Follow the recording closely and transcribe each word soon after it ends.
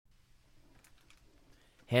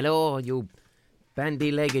Hello, you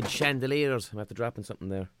bandy-legged chandeliers. I'm after dropping something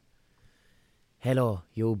there. Hello,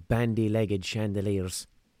 you bandy-legged chandeliers.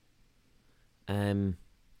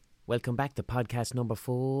 Welcome back to podcast number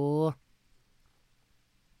 4,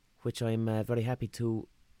 which I'm very happy to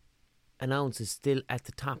announce is still at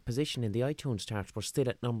the top position in the iTunes charts. We're still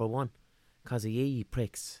at number 1 because of ye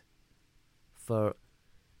pricks for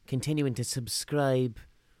continuing to subscribe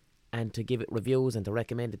and to give it reviews and to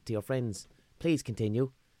recommend it to your friends. Please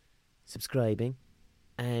continue subscribing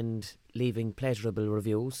and leaving pleasurable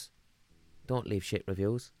reviews. Don't leave shit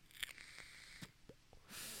reviews.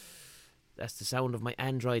 That's the sound of my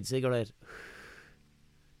Android cigarette,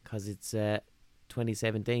 because it's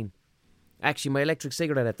 2017. Actually, my electric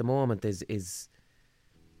cigarette at the moment is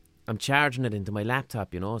I'm charging it into my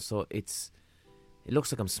laptop, so it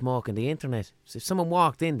looks like I'm smoking the internet. So if someone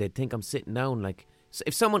walked in, they'd think I'm sitting down. Like, so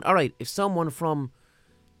if someone from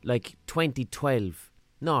like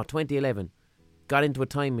 2011 got into a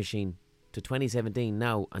time machine to 2017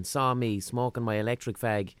 now and saw me smoking my electric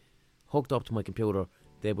fag hooked up to my computer,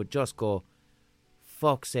 they would just go,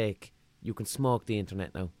 fuck's sake, you can smoke the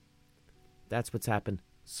internet now. That's what's happened.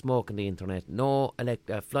 Smoking the internet. No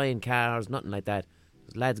flying cars, nothing like that.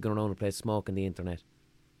 There's lads going around the place smoking the internet.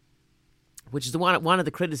 Which is one of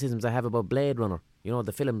the criticisms I have about Blade Runner.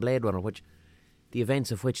 The film Blade Runner, which the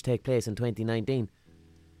events of which take place in 2019.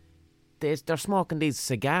 They're smoking these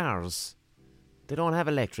cigars. They don't have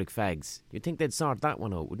electric fags. You'd think they'd sort that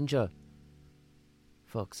one out, wouldn't you?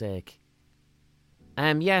 Fuck's sake.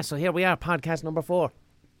 So here we are, podcast number 4.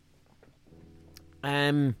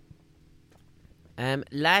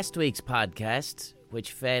 Last week's podcast,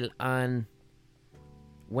 which fell on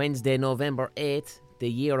Wednesday, November 8th,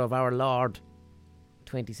 the year of our Lord,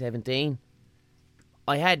 2017,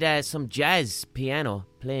 I had some jazz piano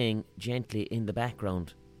playing gently in the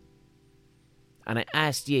background. And I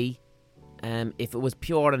asked ye if it was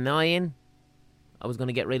pure annoying, I was going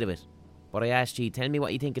to get rid of it. But I asked ye, tell me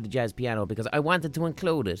what you think of the jazz piano, because I wanted to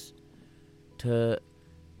include it to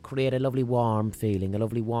create a lovely warm feeling, a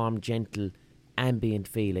lovely warm, gentle, ambient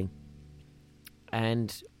feeling.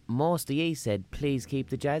 And most of ye said, please keep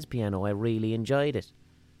the jazz piano. I really enjoyed it.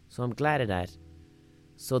 So I'm glad of that.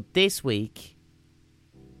 So this week,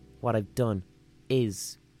 what I've done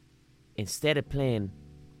is, instead of playing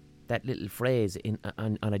that little phrase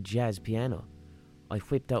on a jazz piano, I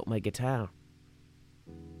whipped out my guitar.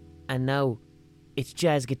 And now it's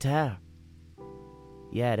jazz guitar.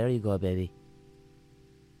 Yeah, there you go, baby.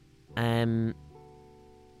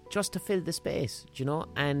 Just to fill the space,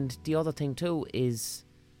 And the other thing too is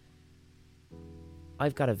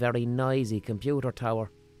I've got a very noisy computer tower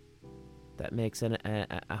that makes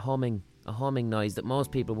a humming noise that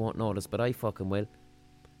most people won't notice, but I fucking will.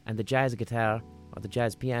 And the jazz guitar or the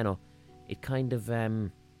jazz piano, it kind of I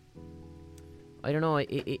don't know,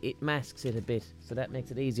 it masks it a bit, so that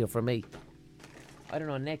makes it easier for me. I don't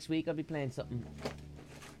know, next week I'll be playing something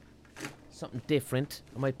different.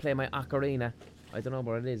 I might play my ocarina. I don't know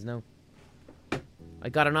where it is now. I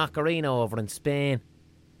got an ocarina over in Spain.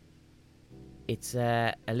 It's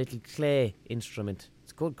a little clay instrument.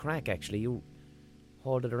 It's good crack, actually. You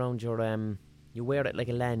hold it around your you wear it like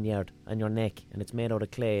a lanyard on your neck, and it's made out of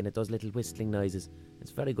clay, and it does little whistling noises.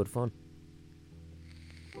 It's very good fun.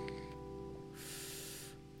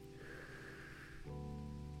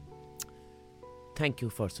 Thank you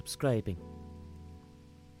for subscribing,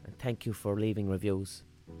 and thank you for leaving reviews.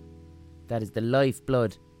 That is the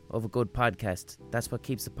lifeblood of a good podcast. That's what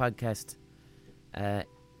keeps the podcast, the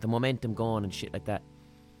momentum going and shit like that.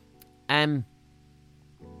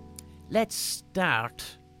 Let's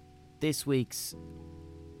start this week's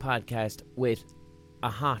podcast with a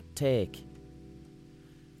hot take.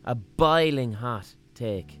 A boiling hot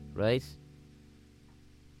take, right?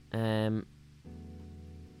 We'll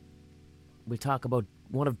talk about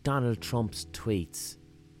one of Donald Trump's tweets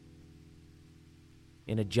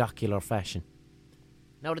in a jocular fashion.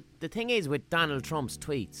 Now, the thing is with Donald Trump's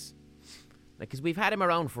tweets, because we've had him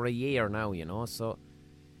around for a year now, so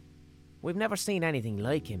we've never seen anything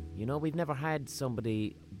like him. We've never had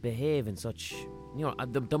somebody behave in such,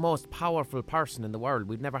 the most powerful person in the world.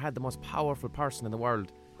 We've never had the most powerful person in the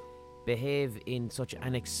world behave in such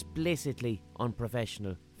an explicitly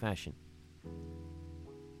unprofessional fashion.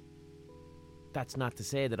 That's not to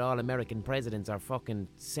say that all American presidents are fucking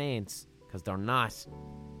saints, because they're not.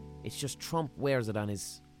 It's just Trump wears it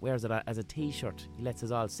as a t-shirt. He lets us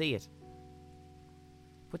all see it.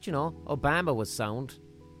 But Obama was sound.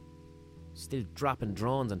 Still dropping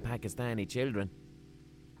drones on Pakistani children.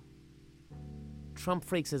 Trump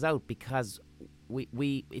freaks us out because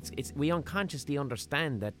we unconsciously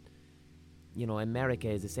understand that America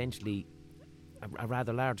is essentially a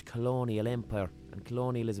rather large colonial empire, and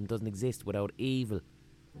colonialism doesn't exist without evil.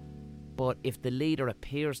 But if the leader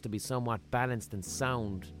appears to be somewhat balanced and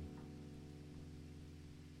sound,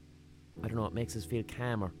 I don't know, it makes us feel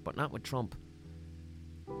calmer, but not with Trump.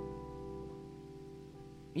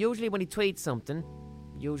 Usually when he tweets something,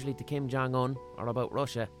 usually to Kim Jong-un or about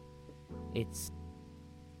Russia, it's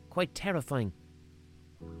quite terrifying.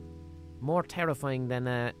 More terrifying than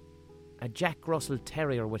a Jack Russell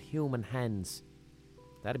Terrier with human hands.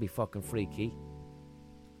 That'd be fucking freaky.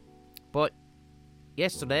 But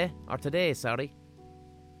today,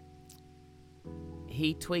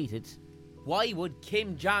 he tweeted, "Why would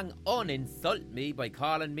Kim Jong-un insult me by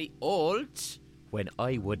calling me old when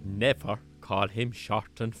I would never call him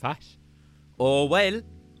short and fat? Oh well,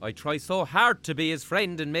 I try so hard to be his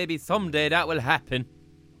friend and maybe someday that will happen."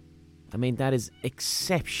 I mean, that is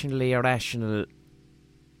exceptionally irrational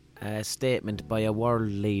statement by a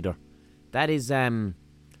world leader. That's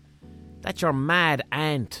your mad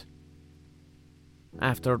aunt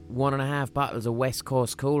after 1.5 bottles of West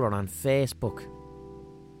Coast Cooler on Facebook.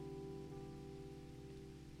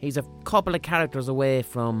 He's a couple of characters away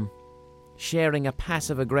from sharing a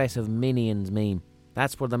passive-aggressive Minions meme.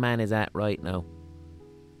 That's where the man is at right now.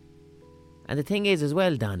 And the thing is as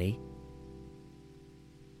well, Donny,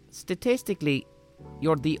 statistically,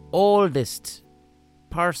 you're the oldest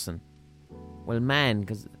person,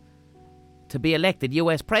 because to be elected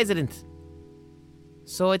US president.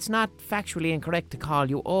 So it's not factually incorrect to call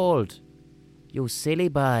you old, you silly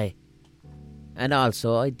boy. And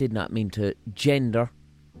also, I did not mean to gender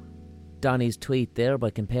Donny's tweet there by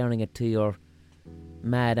comparing it to your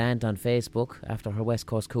mad aunt on Facebook after her West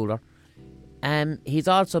Coast Cooler. He's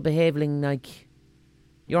also behaving like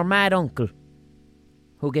your mad uncle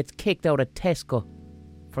who gets kicked out of Tesco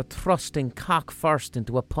for thrusting cock first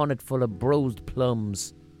into a punnet full of bruised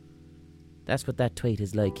plums. That's what that tweet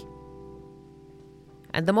is like.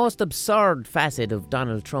 And the most absurd facet of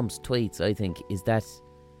Donald Trump's tweets, I think, is that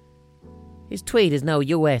his tweet is now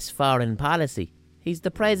US foreign policy. He's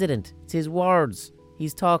the president. It's his words.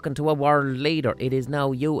 He's talking to a world leader. It is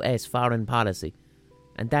now US foreign policy.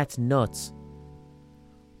 And that's nuts.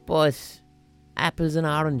 But apples and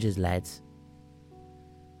oranges, lads.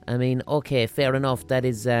 I mean, okay, fair enough. That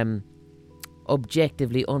is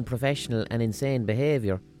objectively unprofessional and insane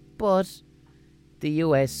behaviour. But the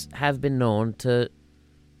US have been known to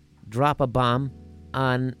drop a bomb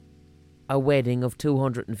on a wedding of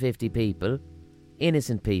 250 people,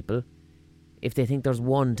 innocent people, if they think there's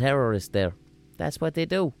one terrorist there. That's what they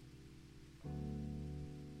do.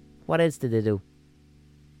 What else did they do?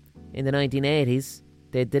 In the 1980s,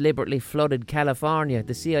 they deliberately flooded California.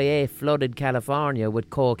 The CIA flooded California with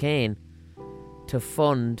cocaine to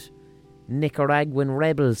fund Nicaraguan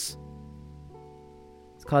rebels.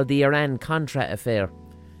 It's called the Iran-Contra affair.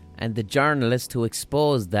 And the journalist who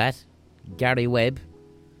exposed that, Gary Webb,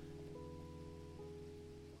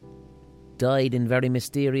 died in very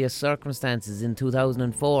mysterious circumstances in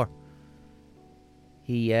 2004.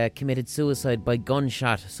 He committed suicide by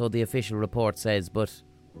gunshot, so the official report says, but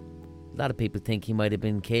a lot of people think he might have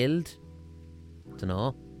been killed.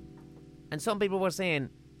 Dunno. And some people were saying,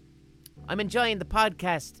 "I'm enjoying the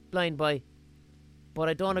podcast, Blind Boy, but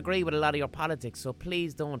I don't agree with a lot of your politics, so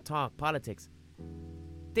please don't talk politics."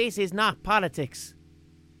 This is not politics.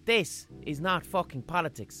 This is not fucking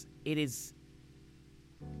politics. It is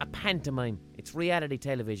a pantomime. It's reality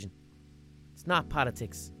television. It's not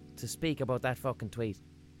politics to speak about that fucking tweet.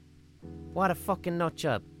 What a fucking nut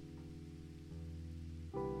job.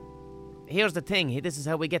 Here's the thing. This is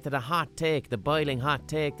how we get to the hot take, the boiling hot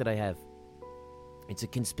take that I have. It's a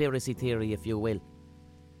conspiracy theory, if you will.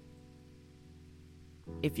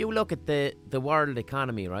 If you look at the world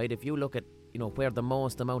economy, right? If you look at where the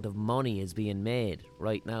most amount of money is being made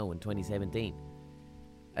right now in 2017.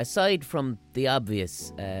 Aside from the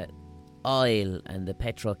obvious oil and the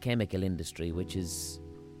petrochemical industry, which is,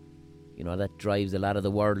 that drives a lot of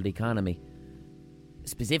the world economy,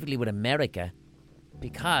 specifically with America,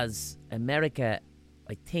 because America,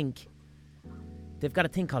 I think, they've got a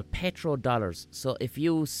thing called petrodollars. So if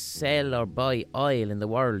you sell or buy oil in the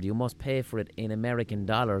world, you must pay for it in American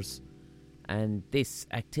dollars. And this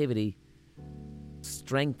activity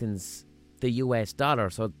strengthens the US dollar.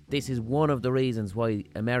 So this is one of the reasons why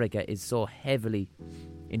America is so heavily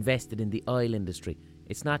invested in the oil industry.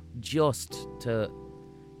 It's not just to,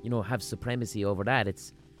 have supremacy over that.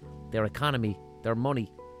 It's their economy, their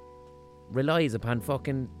money relies upon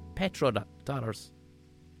fucking petrodollars,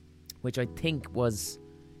 which I think it was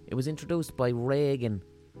introduced by Reagan.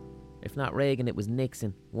 If not Reagan, it was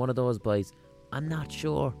Nixon. One of those boys. I'm not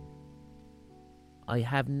sure. I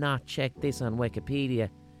have not checked this on Wikipedia.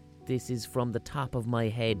 This is from the top of my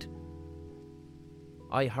head.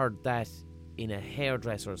 I heard that in a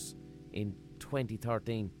hairdresser's in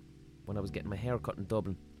 2013 when I was getting my hair cut in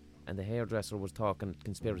Dublin, and the hairdresser was talking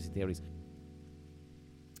conspiracy theories.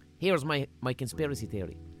 Here's my conspiracy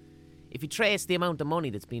theory. If you trace the amount of money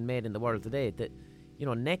that's being made in the world today, that, you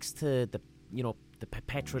know, next to the, you know, the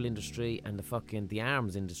petrol industry and the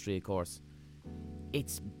arms industry, of course,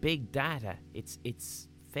 it's big data. It's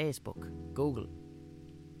Facebook, Google.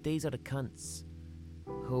 These are the cunts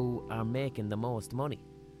who are making the most money.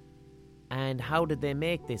 And how did they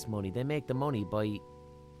make this money? They make the money by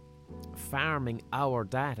farming our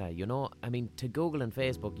data, you know? I mean, to Google and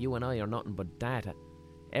Facebook, you and I are nothing but data.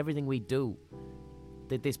 Everything we do,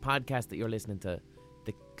 this podcast that you're listening to,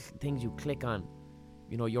 the things you click on,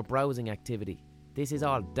 you know, your browsing activity, this is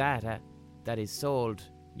all data that is sold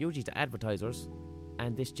usually to advertisers,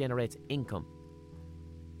 and this generates income.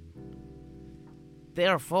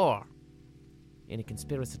 Therefore, in a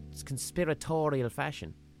conspiratorial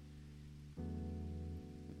fashion,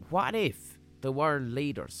 what if the world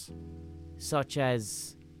leaders, such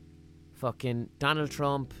as fucking Donald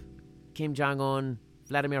Trump, Kim Jong-un,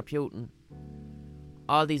 Vladimir Putin,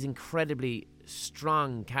 all these incredibly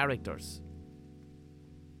strong characters,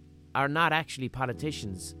 are not actually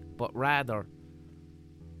politicians, but rather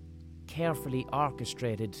carefully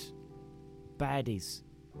orchestrated baddies,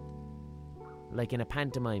 like in a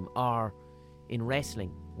pantomime or in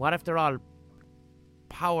wrestling? What if they're all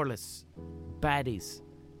powerless baddies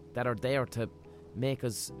that are there to make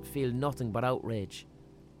us feel nothing but outrage,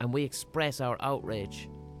 and we express our outrage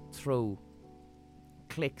through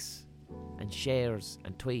clicks and shares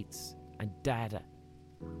and tweets and data?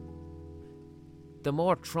 The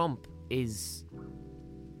more Trump is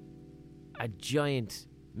a giant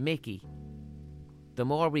Mickey, the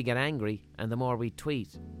more we get angry, and the more we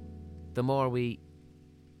tweet, the more we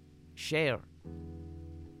share.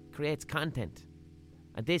 Creates content,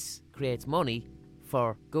 and this creates money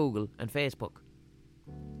for Google and Facebook.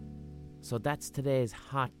 So that's today's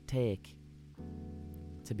hot take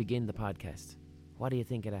to begin the podcast. What do you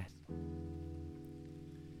think of that?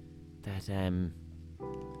 That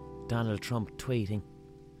Donald Trump tweeting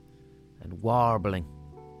and warbling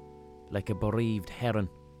like a bereaved heron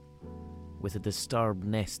with a disturbed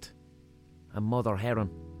nest. A mother heron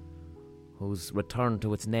who's returned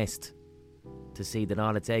to its nest to see that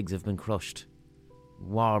all its eggs have been crushed,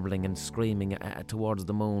 warbling and screaming towards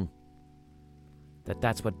the moon.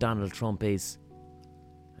 That's what Donald Trump is.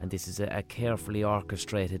 And this is a carefully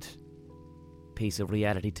orchestrated piece of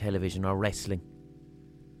reality television or wrestling.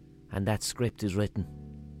 And that script is written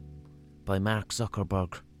by Mark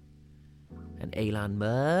Zuckerberg and Elon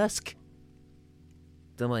Musk.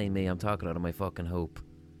 Don't mind me, I'm talking out of my fucking hoop.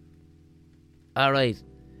 Alright,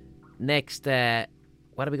 next,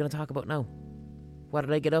 what are we going to talk about now? What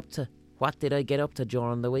did I get up to? What did I get up to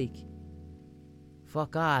during the week?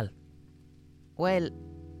 Fuck all. Well,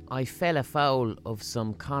 I fell afoul of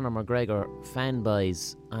some Conor McGregor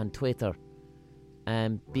fanboys on Twitter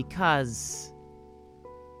because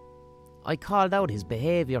I called out his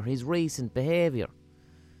behaviour, his recent behaviour.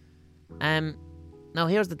 Now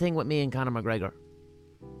here's the thing with me and Conor McGregor.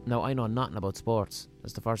 Now, I know nothing about sports.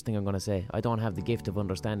 That's the first thing I'm going to say. I don't have the gift of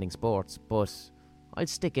understanding sports, but I'll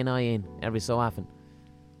stick an eye in every so often.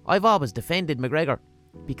 I've always defended McGregor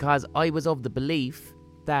because I was of the belief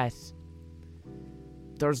that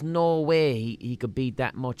there's no way he could be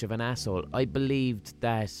that much of an asshole. I believed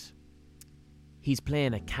that he's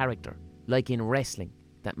playing a character, like in wrestling,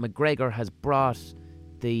 that McGregor has brought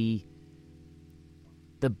the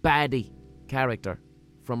baddie character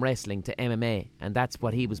from wrestling to MMA, and that's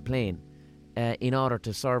what he was playing in order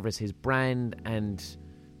to service his brand and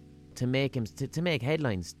to make him to make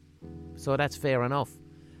headlines. So that's fair enough.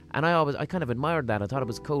 And I kind of admired that. I thought it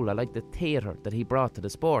was cool. I liked the theatre that he brought to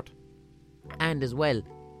the sport. And as well, do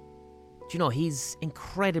you know, he's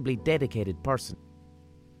incredibly dedicated person.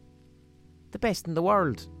 The best in the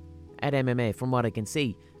world at MMA, from what I can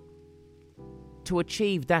see. To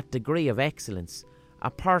achieve that degree of excellence,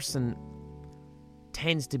 a person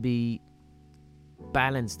tends to be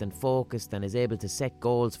balanced and focused and is able to set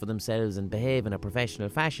goals for themselves and behave in a professional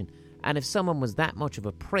fashion. And if someone was that much of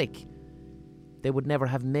a prick, they would never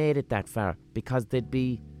have made it that far, because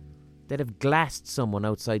they'd have glassed someone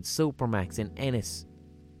outside Supermax in Ennis.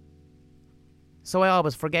 So I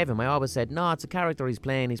always forgave him. I always said, no, it's a character he's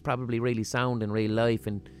playing. He's probably really sound in real life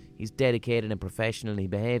and he's dedicated and professional and he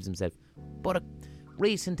behaves himself. But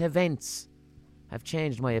recent events have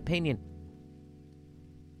changed my opinion.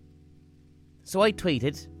 So I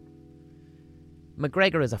tweeted,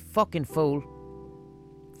 McGregor is a fucking fool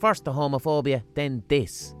First the homophobia, then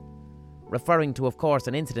this. Referring to, of course,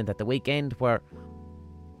 an incident at the weekend where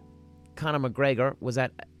Conor McGregor was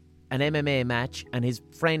at an MMA match and his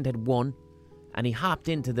friend had won, and he hopped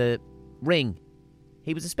into the ring.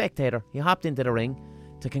 He was a spectator. He hopped into the ring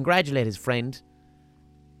to congratulate his friend.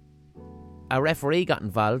 A referee got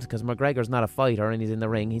involved because McGregor's not a fighter and he's in the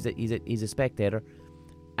ring. He's a spectator.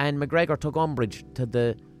 And McGregor took umbrage to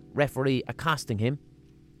the referee accosting him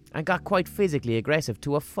and got quite physically aggressive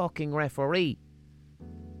to a fucking referee,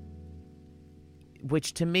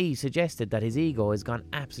 which to me suggested that his ego has gone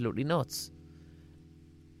absolutely nuts.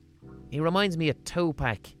 He reminds me of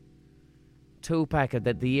Tupac. Tupac,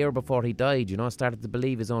 that the year before he died, started to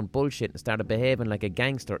believe his own bullshit and started behaving like a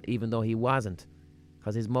gangster even though he wasn't,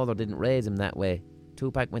 because his mother didn't raise him that way.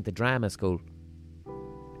 Tupac went to drama school.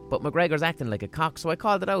 But McGregor's acting like a cock, so I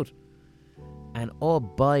called it out. And oh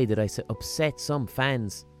boy, did I upset some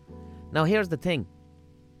fans. Now here's the thing.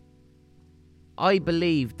 I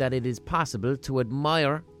believe that it is possible to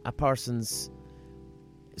admire a person's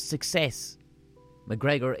success.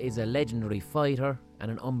 McGregor is a legendary fighter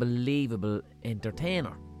and an unbelievable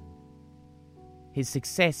entertainer. His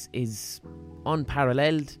success is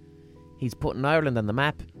unparalleled. He's putting Ireland on the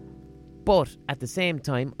map. But at the same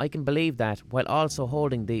time, I can believe that while also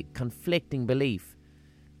holding the conflicting belief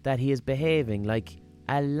that he is behaving like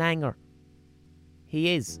a langer.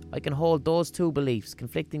 He is. I can hold those two beliefs,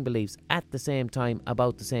 conflicting beliefs, at the same time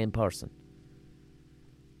about the same person.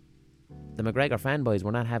 The McGregor fanboys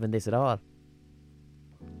were not having this at all.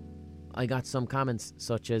 I got some comments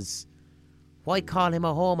such as, "Why call him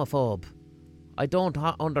a homophobe? I don't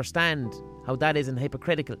understand how that isn't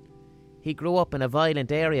hypocritical. He grew up in a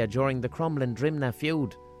violent area during the Crumlin-Drimnagh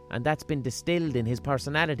feud, and that's been distilled in his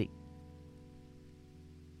personality."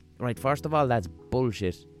 Right, first of all, that's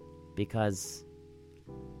bullshit, because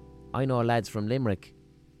I know lads from Limerick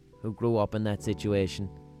who grew up in that situation,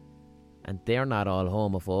 and they're not all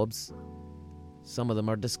homophobes. Some of them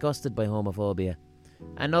are disgusted by homophobia.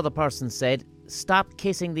 Another person said, "Stop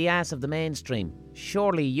kissing the ass of the mainstream.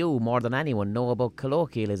 Surely you, more than anyone, know about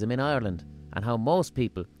colloquialism in Ireland and how most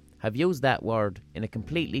people have used that word in a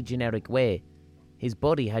completely generic way. His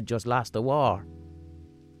buddy had just lost a war."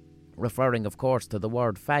 Referring, of course, to the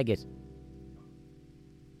word faggot.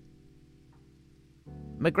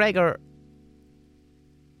 McGregor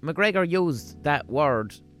used that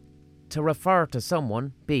word to refer to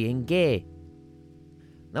someone being gay.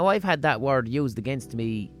 Now, I've had that word used against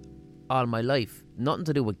me all my life. Nothing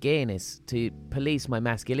to do with gayness, to police my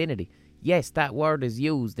masculinity. Yes, that word is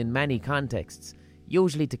used in many contexts,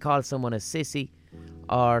 usually to call someone a sissy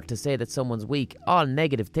or to say that someone's weak, all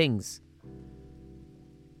negative things.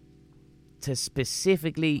 To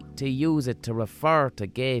specifically to use it to refer to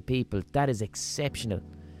gay people, that is exceptional.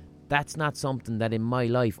 That's not something that in my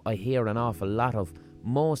life I hear an awful lot of.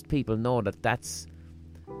 Most people know that that's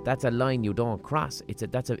a line you don't cross.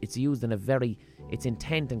 It's used in its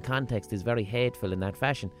intent and context is very hateful in that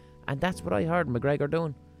fashion, and that's what I heard McGregor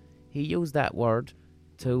doing. He used that word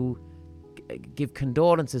to give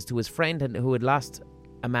condolences to his friend who had lost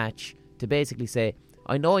a match, to basically say,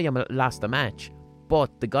 "I know you lost a match,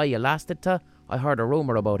 but the guy you lost it to, I heard a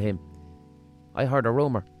rumour about him. I heard a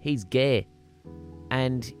rumour. He's gay."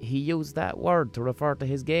 And he used that word to refer to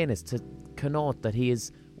his gayness, to connote that he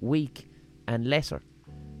is weak and lesser.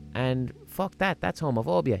 And fuck that, that's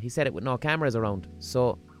homophobia. He said it with no cameras around.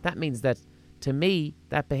 So that means that, to me,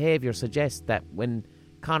 that behaviour suggests that when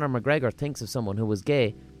Conor McGregor thinks of someone who was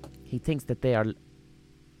gay, he thinks that they are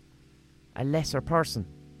a lesser person.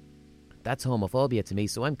 That's homophobia to me,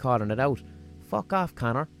 so I'm calling it out. Fuck off,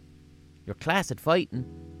 Conor. You're class at fighting,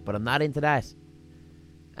 but I'm not into that.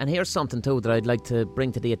 And here's something too that I'd like to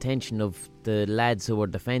bring to the attention of the lads who were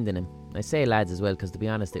defending him. I say lads as well because, to be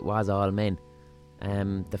honest, it was all men.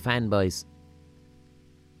 The fanboys.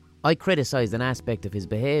 I criticised an aspect of his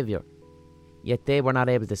behaviour, yet they were not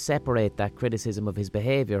able to separate that criticism of his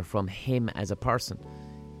behaviour from him as a person.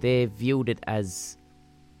 They viewed it as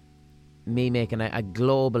me making a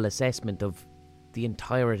global assessment of the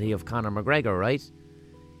entirety of Conor McGregor, right?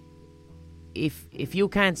 If you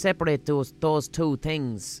can't separate those two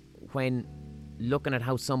things when looking at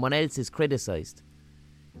how someone else is criticised,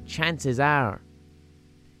 chances are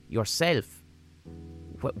yourself,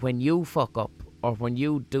 when you fuck up or when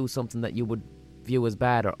you do something that you would view as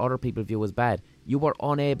bad or other people view as bad, you were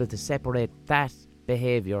unable to separate that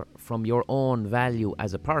behaviour from your own value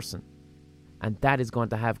as a person. And that is going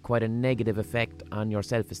to have quite a negative effect on your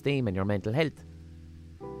self-esteem and your mental health.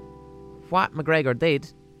 What McGregor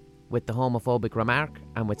did with the homophobic remark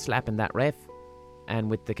and with slapping that ref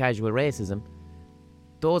and with the casual racism,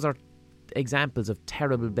 those are examples of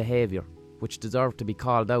terrible behaviour which deserve to be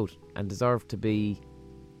called out and deserve to be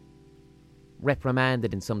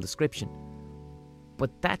reprimanded in some description.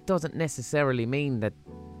 But that doesn't necessarily mean that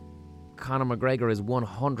Conor McGregor is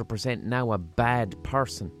 100% now a bad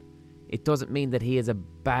person. It doesn't mean that he is a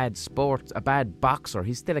bad boxer.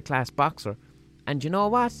 He's still a class boxer. And you know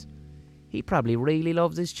what? He probably really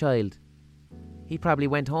loves his child. He probably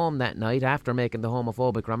went home that night after making the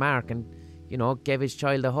homophobic remark and, gave his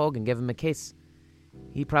child a hug and gave him a kiss.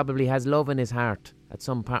 He probably has love in his heart at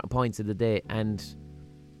some points of the day and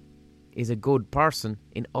is a good person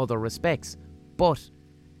in other respects. But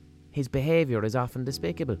his behaviour is often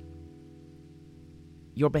despicable.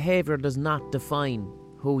 Your behaviour does not define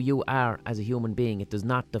who you are as a human being. It does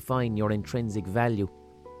not define your intrinsic value.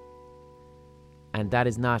 And that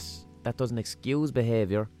doesn't excuse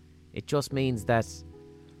behaviour. It just means that,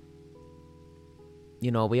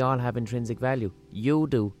 we all have intrinsic value. You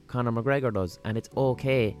do, Conor McGregor does, and it's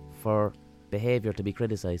okay for behaviour to be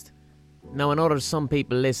criticised. Now, I know there's some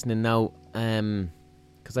people listening now,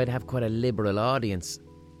 because I'd have quite a liberal audience,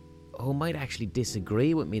 who might actually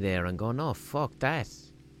disagree with me there and go, no, fuck that.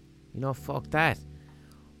 Fuck that.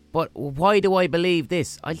 But why do I believe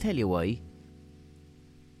this? I'll tell you why.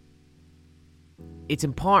 It's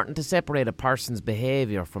important to separate a person's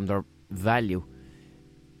behaviour from their value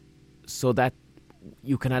so that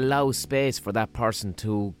you can allow space for that person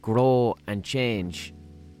to grow and change.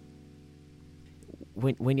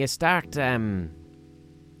 When you start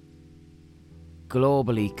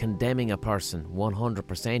globally condemning a person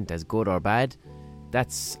 100% as good or bad,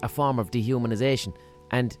 that's a form of dehumanisation.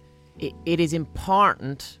 And it is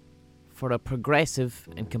important for a progressive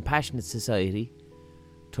and compassionate society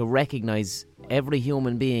to recognise every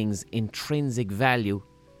human being's intrinsic value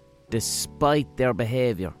despite their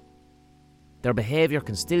behaviour. Their behaviour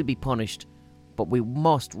can still be punished, but we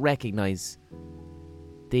must recognise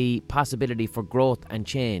the possibility for growth and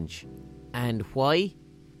change. And why?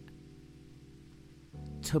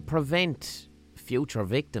 To prevent future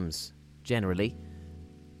victims, generally.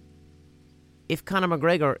 If Conor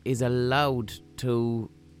McGregor is allowed to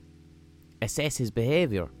assess his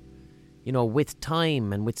behaviour, with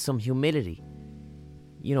time and with some humility,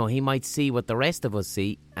 he might see what the rest of us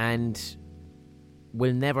see and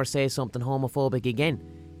will never say something homophobic again.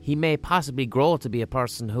 He may possibly grow to be a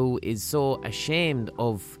person who is so ashamed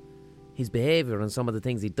of his behaviour and some of the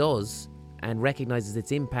things he does and recognises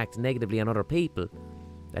its impact negatively on other people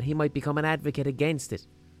that he might become an advocate against it.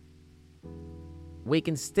 We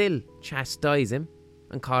can still chastise him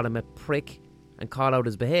and call him a prick and call out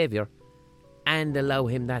his behaviour and allow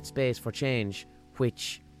him that space for change,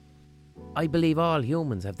 which I believe all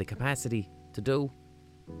humans have the capacity to do,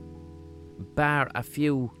 bar a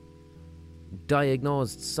few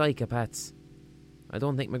diagnosed psychopaths. I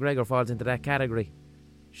don't think McGregor falls into that category.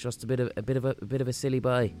 It's just a bit of a silly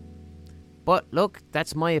boy. But look,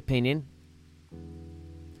 that's my opinion.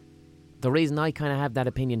 The reason I kind of have that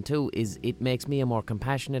opinion too is it makes me a more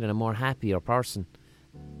compassionate and a more happier person.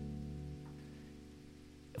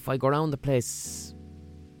 If I go around the place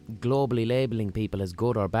globally labelling people as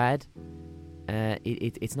good or bad,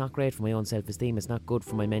 it's not great for my own self-esteem. It's not good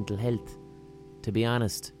for my mental health, to be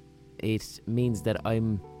honest. It means that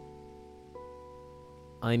I'm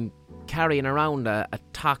carrying around a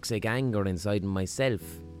toxic anger inside myself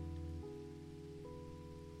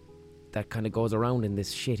that kind of goes around in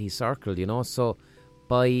this shitty circle, So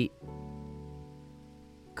by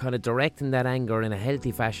kind of directing that anger in a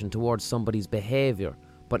healthy fashion towards somebody's behaviour,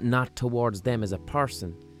 but not towards them as a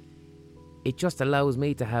person, it just allows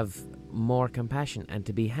me to have more compassion and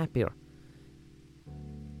to be happier.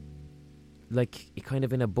 Like, kind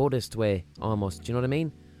of in a Buddhist way, almost, do you know what I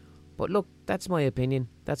mean? But look, that's my opinion.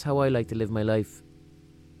 That's how I like to live my life.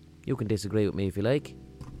 You can disagree with me if you like.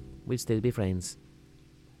 We'll still be friends.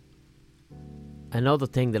 Another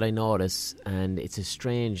thing that I notice, and it's a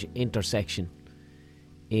strange intersection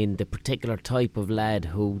in the particular type of lad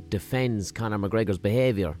who defends Conor McGregor's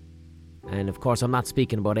behaviour. And of course, I'm not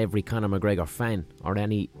speaking about every Conor McGregor fan or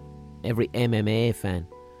every MMA fan.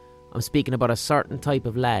 I'm speaking about a certain type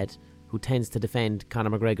of lad who tends to defend Conor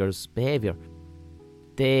McGregor's behaviour.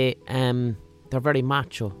 They're very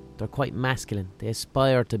macho. They're quite masculine. They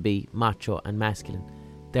aspire to be macho and masculine.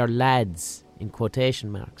 They're lads, in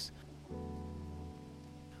quotation marks.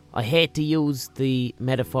 I hate to use the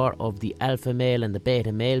metaphor of the alpha male and the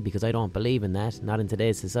beta male because I don't believe in that, not in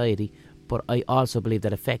today's society, but I also believe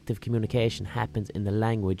that effective communication happens in the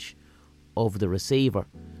language of the receiver.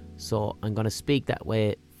 So I'm going to speak that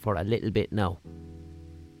way for a little bit now.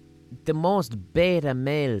 The most beta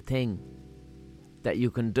male thing that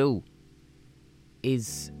you can do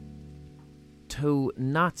is to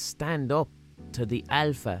not stand up to the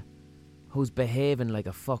alpha who's behaving like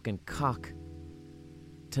a fucking cock.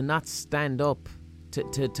 To not stand up,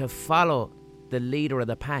 to follow the leader of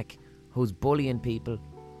the pack who's bullying people,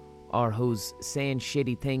 or who's saying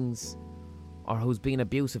shitty things, or who's being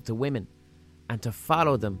abusive to women, and to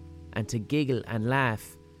follow them and to giggle and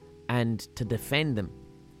laugh and to defend them.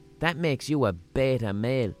 That makes you a beta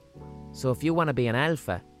male. So if you want to be an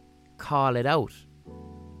alpha, call it out.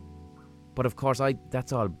 But of course,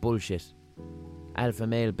 that's all bullshit. Alpha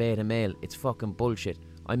male, beta male, it's fucking bullshit.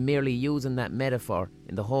 I'm merely using that metaphor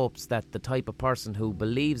in the hopes that the type of person who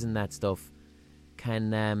believes in that stuff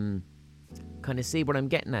can kind of see what I'm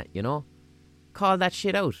getting at, you know? Call that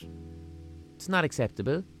shit out. It's not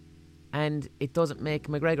acceptable. And it doesn't make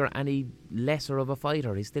McGregor any lesser of a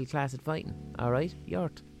fighter. He's still class at fighting. Alright?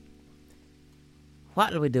 Yort.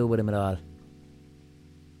 What'll we do with him at all?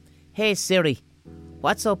 Hey Siri,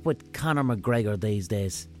 what's up with Conor McGregor these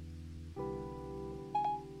days?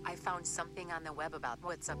 I found something on the web about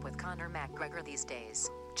what's up with Conor McGregor these days.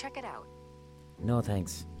 Check it out. No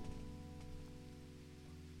thanks.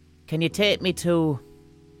 Can you take me to...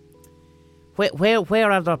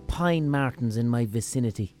 Where are there Pine Martins in my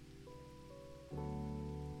vicinity?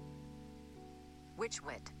 Which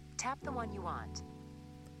wit? Tap the one you want.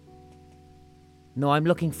 No, I'm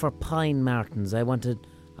looking for Pine Martins. I want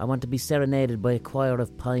to be serenaded by a choir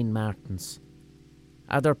of Pine Martins.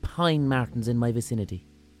 Are there Pine Martins in my vicinity?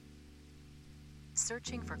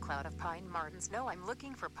 Searching for Cloud of Pine Martins. No, I'm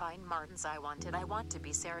looking for Pine Martins I wanted. I want to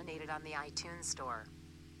be serenaded on the iTunes store.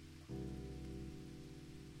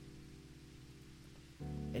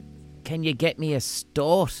 Can you get me a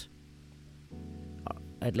stort?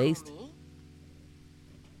 At least? Me?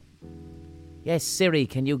 Yes, Siri,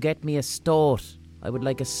 can you get me a stort? I would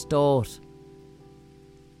like a stort.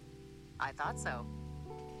 I thought so.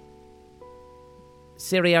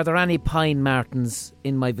 Siri, are there any Pine Martins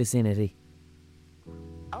in my vicinity?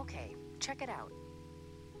 Okay, check it out.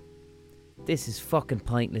 This is fucking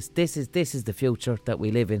pointless. This is the future that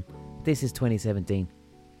we live in. This is 2017.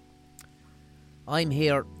 I'm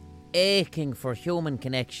here aching for human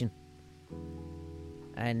connection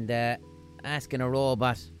and asking a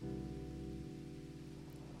robot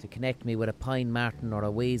to connect me with a Pine Martin or a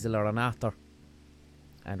weasel or an otter.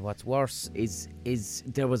 And what's worse is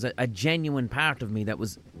there was a genuine part of me that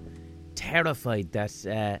was terrified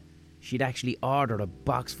that she'd actually ordered a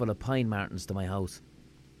box full of Pine Martins to my house.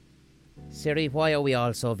 Siri, why are we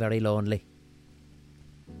all so very lonely?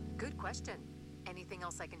 Good question. Anything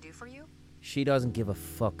else I can do for you? She doesn't give a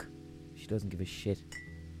fuck. She doesn't give a shit.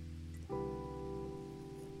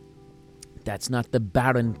 That's not the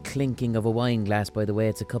barren clinking of a wine glass, by the way.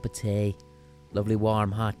 It's a cup of tea. Lovely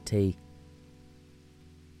warm hot tea.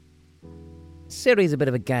 Siri's a bit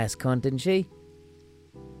of a gas cunt, isn't she?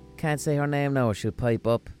 Can't say her name now or she'll pipe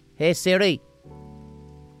up. Hey Siri!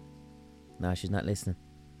 No, she's not listening.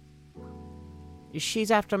 She's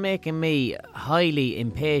after making me highly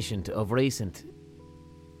impatient of recent.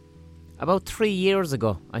 About 3 years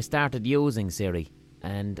ago, I started using Siri,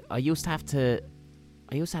 and I used to have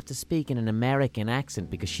to speak in an American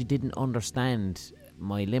accent because she didn't understand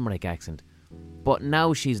my Limerick accent. But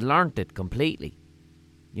now she's learnt it completely.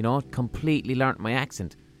 You know, completely learnt my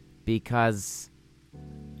accent because,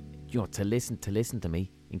 you know, to listen to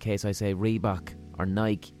me in case I say Reebok or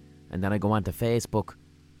Nike, and then I go onto Facebook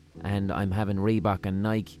and I'm having Reebok and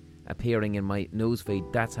Nike appearing in my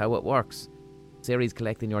newsfeed. That's how it works. Siri's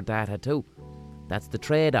collecting your data too. That's the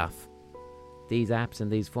trade-off. These apps and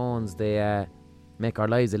these phones, they make our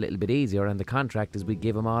lives a little bit easier, and the contract is we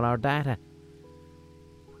give them all our data.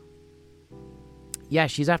 Yeah,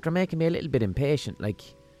 she's after making me a little bit impatient. Like,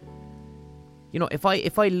 you know, if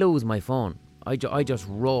I lose my phone, I just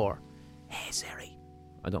roar, "Hey Siri."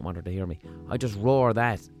 I don't want her to hear me. I just roar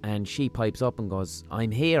that, and she pipes up and goes,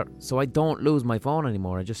 "I'm here." So I don't lose my phone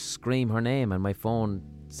anymore. I just scream her name and my phone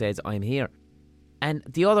says, "I'm here." And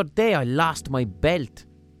the other day I lost my belt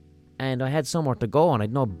and I had somewhere to go and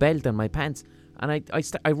I'd no belt in my pants, and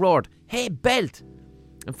I roared, "Hey belt!"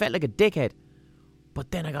 and felt like a dickhead.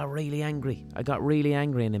 But then I got really angry. I got really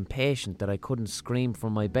angry and impatient that I couldn't scream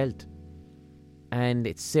from my belt. And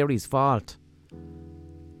it's Siri's fault.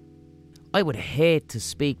 I would hate to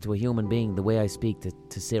speak to a human being the way I speak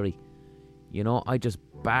to Siri. You know, I just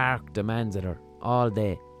bark demands at her all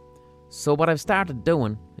day. So what I've started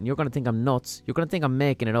doing, and you're going to think I'm nuts, you're going to think I'm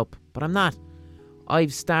making it up, but I'm not.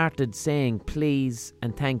 I've started saying please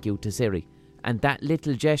and thank you to Siri. And that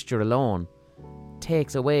little gesture alone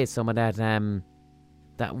takes away some of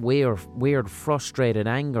that weird frustrated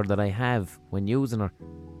anger that I have when using her.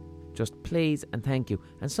 Just please and thank you.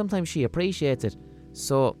 And sometimes she appreciates it.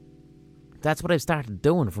 So that's what I've started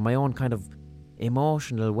doing for my own kind of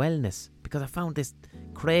emotional wellness, because I found this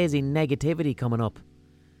crazy negativity coming up.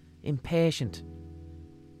 Impatient.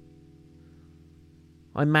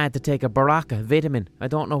 I'm mad to take a Baraka vitamin. I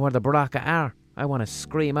don't know where the Baraka are. I want to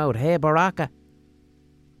scream out, hey Baraka.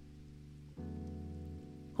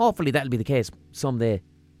 Hopefully that'll be the case someday.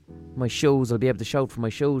 My shoes, I'll be able to shout for my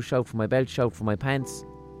shoes, shout for my belt, shout for my pants.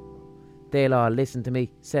 They'll all listen to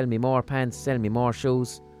me, sell me more pants, sell me more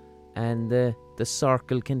shoes, and the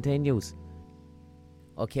circle continues.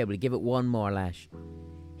 Okay, we'll give it one more, Lash.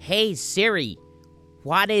 Hey Siri,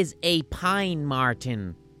 what is a pine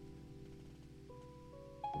marten?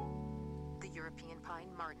 The European pine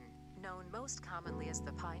marten, known most commonly as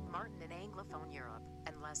the pine marten in Anglophone Europe,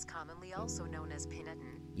 and less commonly also known as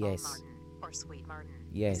pinnatin, Yes. marten, or sweet marten,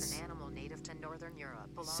 Yes. is an animal native to northern Europe,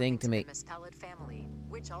 belonging Sing to me. the Musteliid family,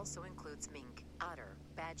 which also includes mink, otter,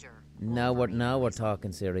 badger. Now wolverine, we're weasel.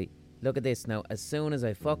 talking, Siri. Look at this now. As soon as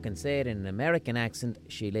I fucking say it in an American accent,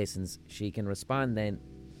 she listens. She can respond then.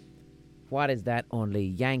 What is that? Only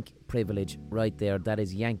Yank privilege right there. That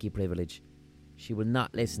is Yankee privilege. She will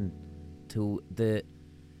not listen to the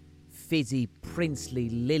fizzy, princely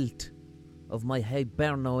lilt of my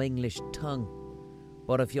Hiberno English tongue.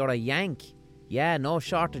 But if you're a Yank, yeah, no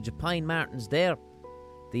shortage of pine martens there.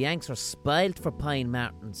 The Yanks are spoilt for pine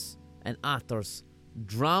martens and otters,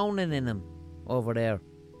 drowning in them over there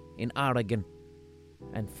in Oregon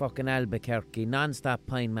and fucking Albuquerque. Non-stop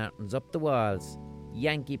pine martens up the walls.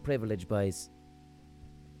 Yankee privilege, boys.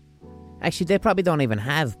 Actually, they probably don't even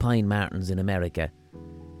have pine martens in America.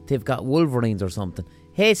 They've got wolverines or something.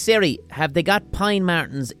 Hey Siri, have they got pine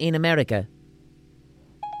martens in America?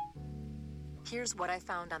 Here's what I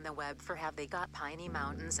found on the web for have they got piney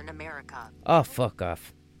mountains in America. Oh, fuck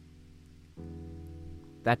off.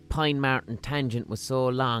 That pine marten tangent was so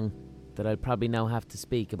long that I'll probably now have to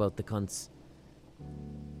speak about the cunts.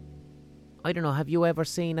 I don't know, have you ever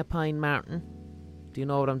seen a pine marten? Do you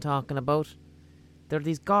know what I'm talking about? They're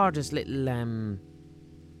these gorgeous little,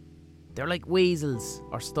 they're like weasels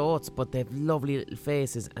or stoats, but they have lovely little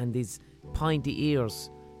faces and these pointy ears.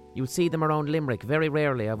 You'll see them around Limerick very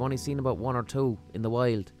rarely. I've only seen about one or two in the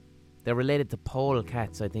wild. They're related to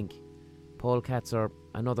polecats, I think. Polecats are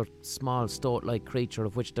another small stoat-like creature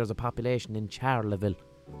of which there's a population in Charleville.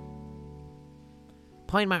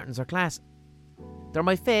 Pine martens are class. They're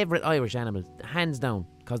my favourite Irish animal, hands down,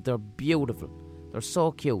 because they're beautiful. They're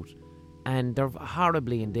so cute. And they're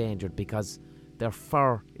horribly endangered because their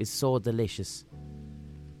fur is so delicious.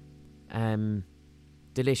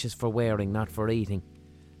 Delicious for wearing, not for eating.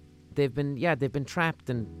 They've been trapped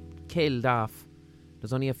and killed off.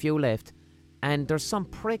 There's only a few left. And there's some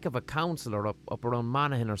prick of a councillor up around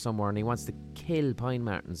Monaghan or somewhere, and he wants to kill pine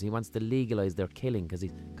martens. He wants to legalise their killing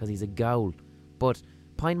because he's a ghoul. But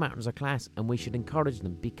pine martens are class, and we should encourage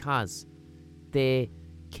them because they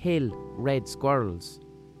kill red squirrels.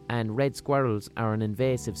 And red squirrels are an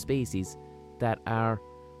invasive species that are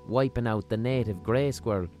wiping out the native grey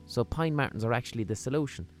squirrel. So pine martens are actually the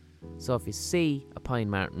solution. So if you see a pine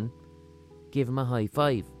marten, give him a high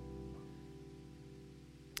five.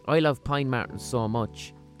 I love pine martens so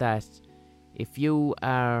much that if you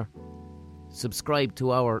are subscribed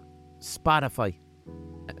to our Spotify,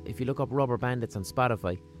 if you look up Rubber Bandits on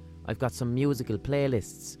Spotify, I've got some musical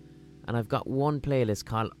playlists, and I've got one playlist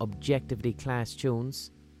called Objectively Class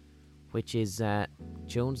Tunes, which is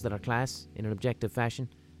tunes that are class in an objective fashion,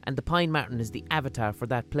 and the pine marten is the avatar for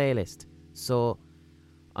that playlist. So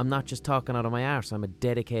I'm not just talking out of my arse, I'm a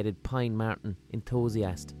dedicated pine marten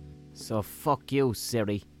enthusiast. So fuck you,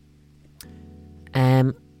 Siri.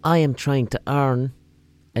 I am trying to earn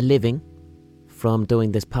a living from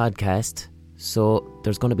doing this podcast, so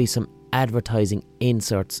there's going to be some advertising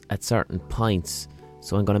inserts at certain points.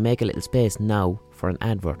 So I'm going to make a little space now for an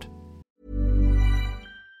advert.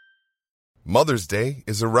 Mother's Day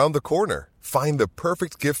is around the corner. Find the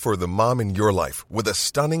perfect gift for the mom in your life with a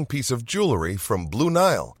stunning piece of jewelry from Blue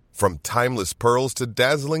Nile. From timeless pearls to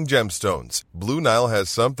dazzling gemstones, Blue Nile has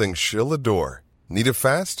something she'll adore. Need it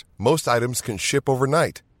fast? Most items can ship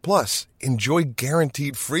overnight. Plus, enjoy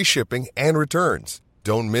guaranteed free shipping and returns.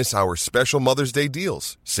 Don't miss our special Mother's Day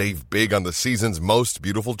deals. Save big on the season's most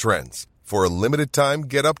beautiful trends. For a limited time,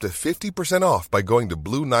 get up to 50% off by going to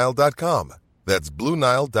BlueNile.com. That's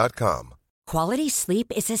BlueNile.com. Quality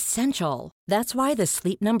sleep is essential. That's why the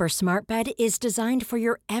Sleep Number Smart Bed is designed for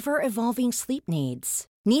your ever-evolving sleep needs.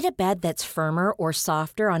 Need a bed that's firmer or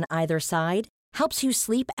softer on either side? Helps you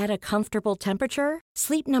sleep at a comfortable temperature?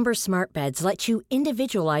 Sleep Number Smart Beds let you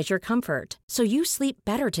individualize your comfort so you sleep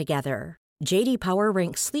better together. JD Power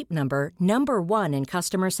ranks Sleep Number number 1 in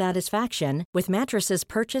customer satisfaction with mattresses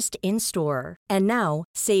purchased in-store. And now,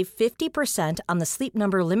 save 50% on the Sleep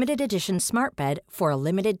Number Limited Edition Smart Bed for a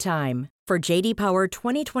limited time. For JD Power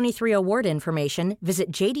 2023 award information,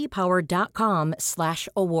 visit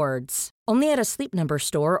jdpower.com/awards. Only at a Sleep Number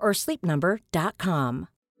store or sleepnumber.com.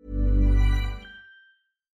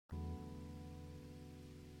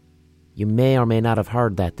 You may or may not have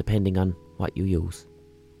heard that, depending on what you use.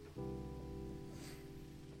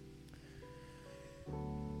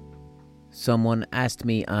 Someone asked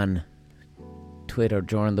me on Twitter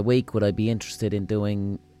during the week, would I be interested in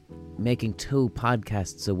making 2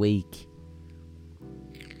 podcasts a week?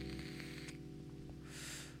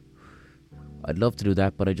 I'd love to do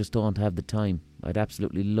that, but I just don't have the time. I'd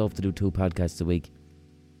absolutely love to do 2 podcasts a week.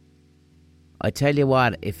 I tell you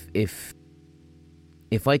what, if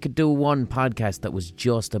I could do one podcast that was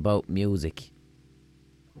just about music,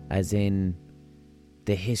 as in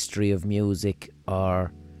the history of music,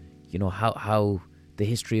 or how the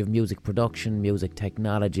history of music production, music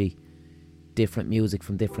technology, different music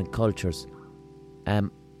from different cultures,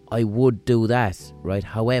 I would do that, right?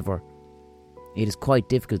 However, it is quite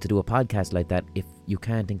difficult to do a podcast like that if you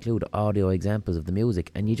can't include audio examples of the music,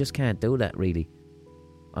 and you just can't do that really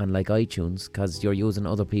on like iTunes, because you're using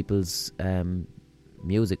other people's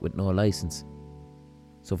music with no license.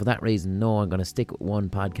 So for that reason, no, I'm going to stick with 1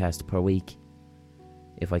 podcast per week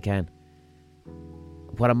if I can.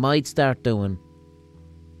 What I might start doing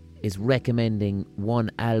is recommending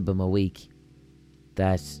 1 album a week,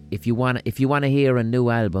 that if you want to hear a new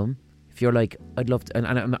album, if you're like, I'd love to,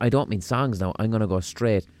 and I don't mean songs now, I'm going to go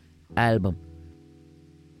straight album.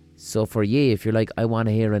 So for you, if you're like, I want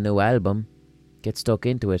to hear a new album, get stuck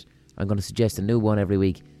into it, I'm going to suggest a new one every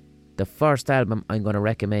week. The first album I'm going to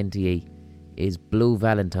recommend to you is Blue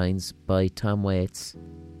Valentines by Tom Waits.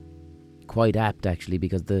 Quite apt actually,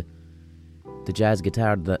 because the jazz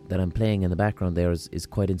guitar that I'm playing in the background there is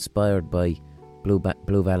quite inspired by Blue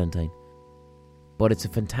Valentine. But it's a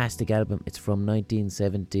fantastic album. It's from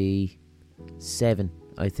 1977,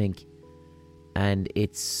 I think. And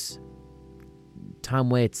it's Tom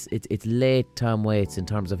Waits, it's late Tom Waits in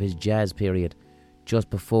terms of his jazz period, just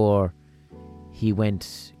before he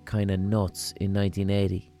went kind of nuts in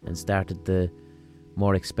 1980 and started the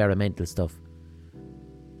more experimental stuff.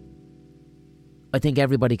 I think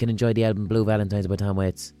everybody can enjoy the album Blue Valentines by Tom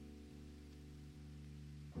Waits.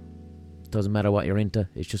 Doesn't matter what you're into,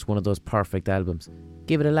 it's just one of those perfect albums.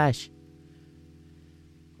 Give it a lash.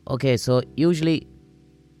 Okay, so usually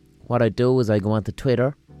what I do is I go onto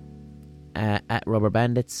Twitter at Rubber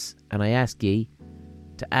Bandits, and I ask ye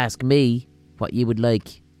to ask me what you would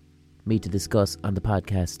like me to discuss on the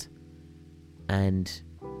podcast. And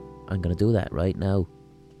I'm going to do that right now.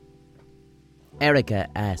 Erica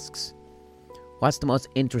asks, what's the most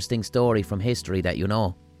interesting story from history that you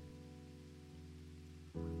know?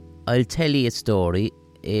 I'll tell you a story.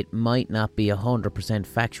 It might not be 100%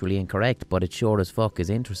 factually incorrect, but it sure as fuck is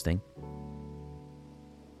interesting.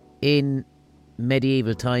 In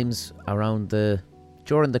medieval times, during the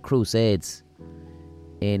Crusades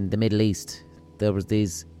in the Middle East, there was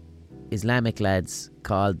these Islamic lads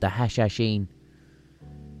called the Hashashin,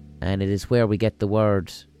 and it is where we get the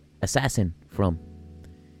word assassin from.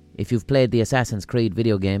 If you've played the Assassin's Creed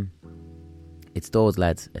video game, it's those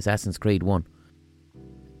lads, Assassin's Creed 1.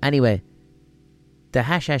 Anyway, the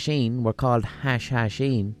Hashashin were called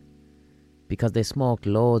Hashashin because they smoked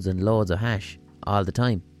loads and loads of hash all the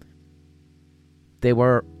time. They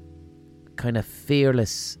were kind of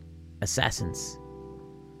fearless assassins.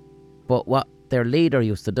 But what their leader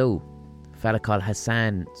used to do, a fella called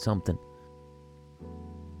Hassan something,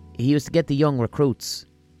 he used to get the young recruits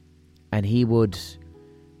and he would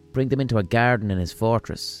bring them into a garden in his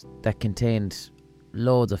fortress that contained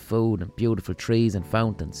loads of food and beautiful trees and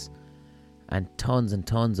fountains and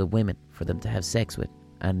tons of women for them to have sex with,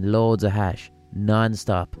 and loads of hash,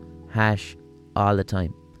 non-stop hash all the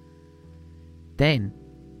time. Then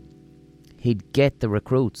he'd get the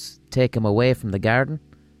recruits, take them away from the garden,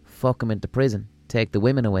 fuck them into prison, take the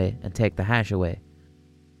women away and take the hash away.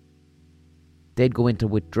 They'd go into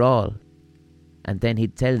withdrawal, and then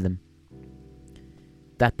he'd tell them,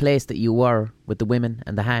 that place that you were with the women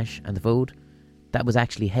and the hash and the food, that was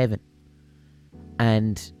actually heaven.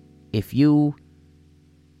 And if you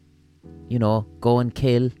go and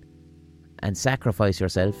kill and sacrifice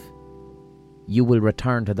yourself, you will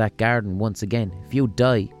return to that garden once again. If you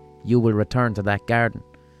die, you will return to that garden.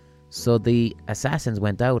 So the assassins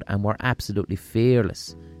went out and were absolutely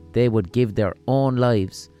fearless. They would give their own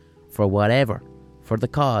lives for whatever, for the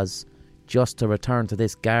cause, just to return to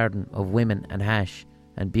this garden of women and hash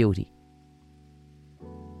and beauty.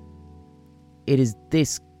 it is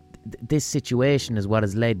this situation is what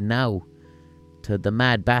has led now to the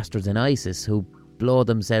mad bastards in ISIS who blow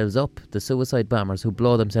themselves up, the suicide bombers who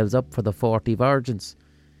blow themselves up for the 40 virgins.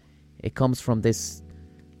 It comes from this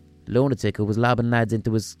lunatic who was lobbing lads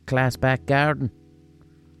into his class back garden.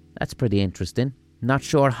 That's pretty interesting. Not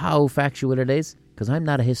sure how factual it is, because I'm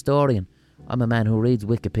not a historian. I'm a man who reads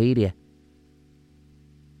Wikipedia.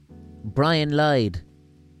 Brian Lloyd,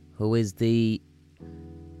 who is he's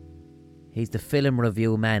the film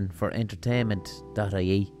review man for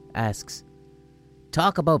entertainment.ie, asks,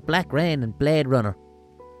 talk about Black Rain and Blade Runner.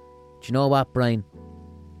 Do you know what, Brian?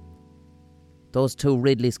 Those two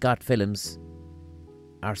Ridley Scott films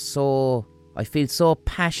are so... I feel so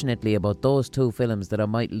passionately about those two films that I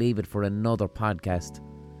might leave it for another podcast.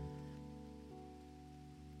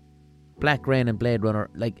 Black Rain and Blade Runner,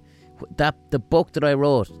 like the book that I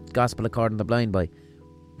wrote, Gospel According to Blind Boy,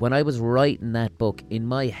 when I was writing that book, in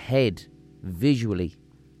my head, visually,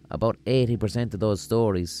 about 80% of those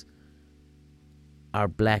stories are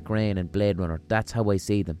Black Rain and Blade Runner. That's how I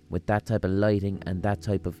see them, with that type of lighting and that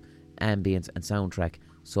type of ambience and soundtrack.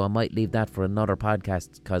 So I might leave that for another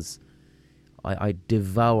podcast, because I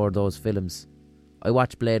devour those films. I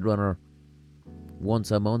watch Blade Runner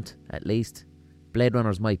once a month at least. Blade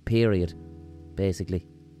Runner's my period, basically.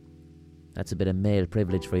 That's a bit of male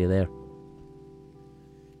privilege for you there.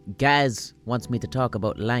 Gaz wants me to talk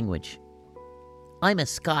about language. I'm a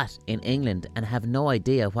Scot in England and have no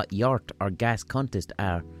idea what yort or gas contest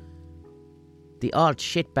are. The alt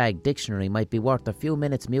shitbag dictionary might be worth a few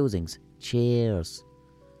minutes' musings. Cheers.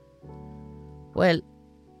 Well,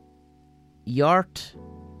 yort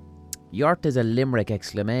is a Limerick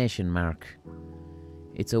exclamation mark.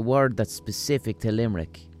 It's a word that's specific to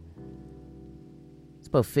Limerick. It's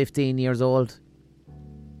about 15 years old.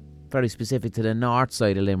 Very specific to the north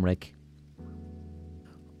side of Limerick.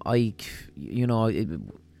 I've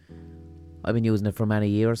been using it for many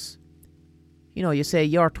years. You know, you say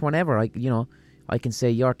yort whenever. I can say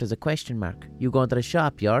yort as a question mark. You go into the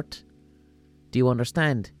shop, yort. Do you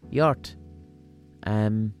understand? Yort.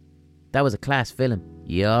 That was a class film.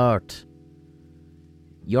 Yort.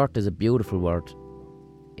 Yort is a beautiful word.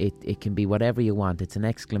 It can be whatever you want. It's an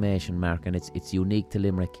exclamation mark, and it's unique to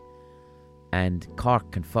Limerick. And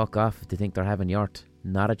Cork can fuck off if they think they're having yort.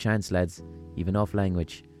 Not a chance, lads. You've enough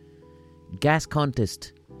language. Gas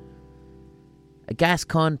contest. A gas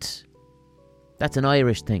cunt, that's an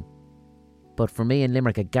Irish thing. But for me in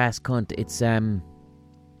Limerick, a gas cunt, it's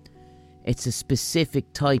a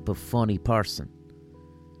specific type of funny person.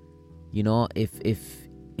 You know, if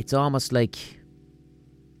it's almost like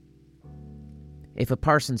if a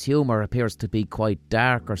person's humour appears to be quite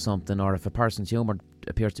dark or something, or if a person's humour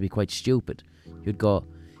appears to be quite stupid, you'd go,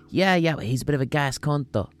 yeah, he's a bit of a gas cunt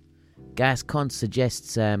though. Gas cunt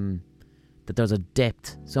suggests that there's a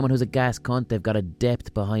depth. Someone who's a gas cunt, they've got a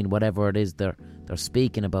depth behind whatever it is they're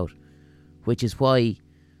speaking about. Which is why,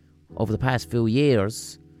 over the past few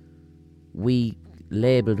years, we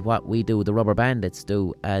labelled what we do, the Rubber Bandits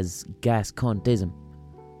do, as gas cuntism,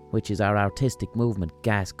 which is our artistic movement,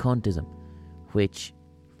 gas cuntism, which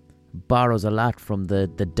borrows a lot from the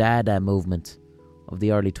Dada movement of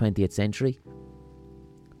the early 20th century,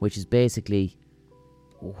 which is basically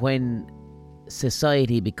when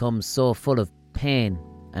society becomes so full of pain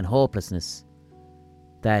and hopelessness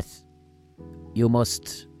that you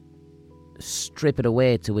must strip it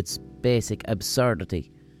away to its basic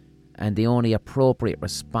absurdity, and the only appropriate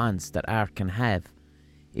response that art can have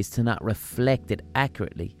is to not reflect it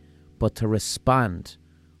accurately, but to respond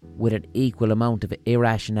with an equal amount of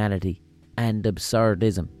irrationality and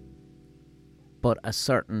absurdism, but a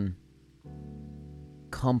certain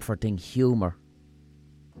comforting humour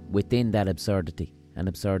within that absurdity and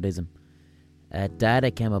absurdism. Dada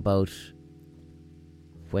came about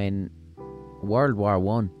when World War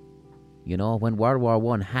One. You know, when World War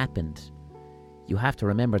One happened, you have to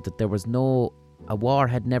remember that a war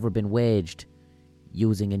had never been waged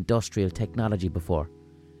using industrial technology before.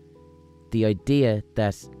 The idea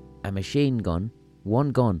that a machine gun,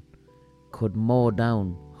 one gun, could mow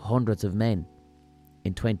down hundreds of men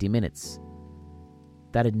in 20 minutes,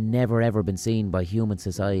 that had never ever been seen by human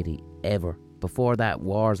society, ever. Before that,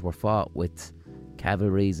 wars were fought with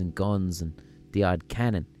cavalries and guns and the odd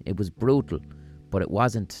cannon. It was brutal, but it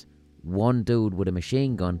wasn't one dude with a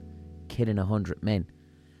machine gun killing 100 men.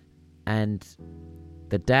 And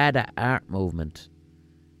the Dada art movement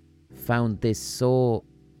found this so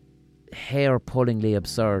hair-pullingly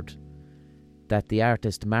absurd that the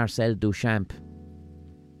artist Marcel Duchamp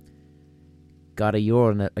got a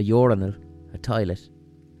urinal, a toilet,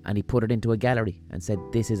 and he put it into a gallery and said,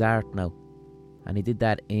 "This is art now." And he did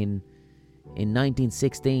that in In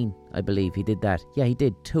 1916, I believe he did that. Yeah, he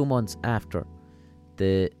did 2 months after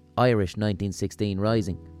the Irish 1916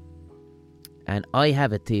 Rising. And I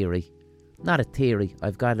have a theory. Not a theory.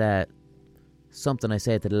 I've got something I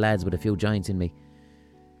said to the lads with a few joints in me.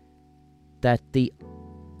 That the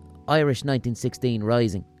Irish 1916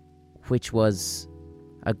 Rising, which was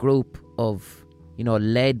a group of,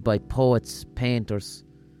 led by poets, painters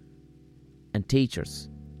and teachers,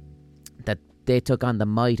 that they took on the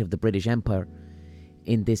might of the British Empire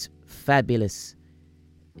in this fabulous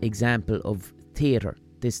example of theatre,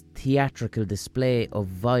 this theatrical display of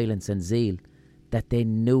violence and zeal that they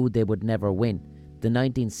knew they would never win. The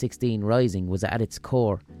 1916 Rising was at its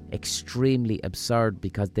core extremely absurd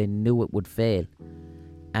because they knew it would fail.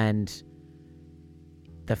 And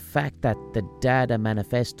the fact that the Dada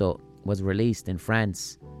Manifesto was released in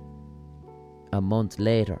France a month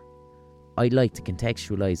later, I'd like to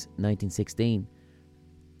contextualise 1916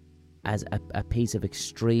 as a piece of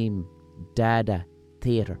extreme Dada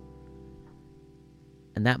theatre.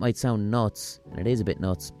 And that might sound nuts, and it is a bit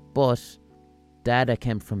nuts, but Dada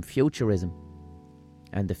came from Futurism.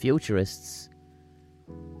 And the Futurists,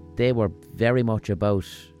 they were very much about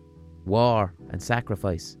war and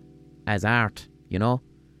sacrifice as art,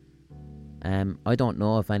 I don't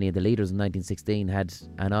know if any of the leaders in 1916 had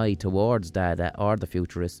an eye towards Dada or the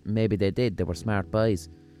Futurists. Maybe they did. They were smart boys.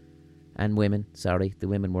 And women, sorry. The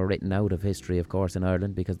women were written out of history, of course, in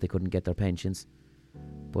Ireland because they couldn't get their pensions.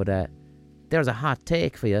 But there's a hot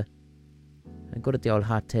take for you. I'm good at the old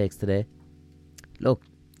hot takes today. Look,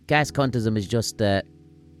 gas cuntism is just...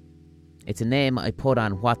 it's a name I put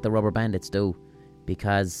on what the Rubber Bandits do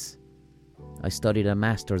because I studied a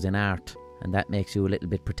master's in art, and that makes you a little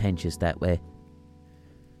bit pretentious that way.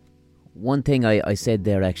 One thing I said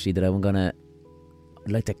there actually that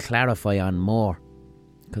I'd like to clarify on more,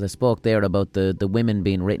 because I spoke there about the women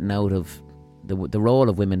being written out of, the role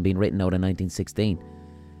of women being written out in 1916.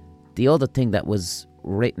 The other thing that was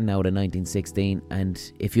written out in 1916, and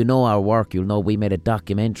if you know our work, you'll know we made a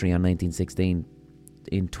documentary on 1916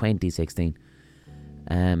 in 2016.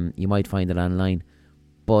 You might find it online.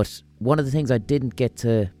 But one of the things I didn't get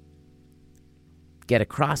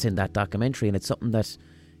across in that documentary, and it's something that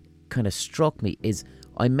kind of struck me, is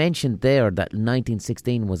I mentioned there that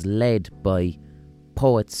 1916 was led by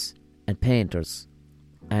poets and painters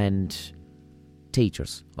and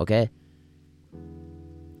teachers, okay?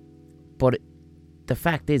 But the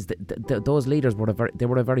fact is that those leaders were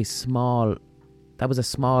a very small... That was a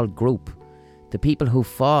small group. The people who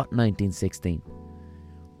fought 1916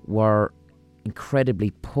 were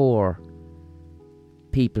incredibly poor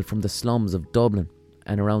people from the slums of Dublin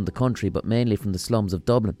and around the country, but mainly from the slums of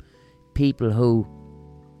Dublin. People who,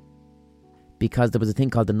 because there was a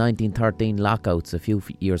thing called the 1913 lockouts a few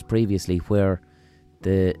years previously, where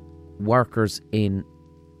the workers in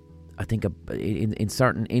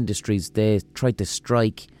certain industries, they tried to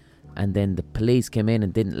strike, and then the police came in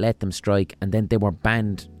and didn't let them strike, and then they were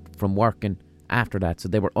banned from working after that. So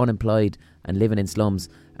they were unemployed and living in slums,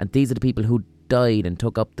 and these are the people who died and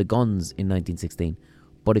took up the guns in 1916.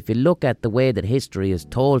 But if you look at the way that history is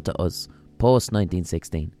told to us post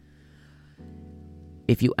 1916,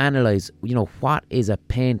 if you analyse, what is a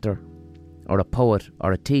painter or a poet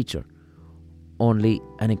or a teacher? Only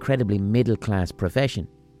an incredibly middle class profession.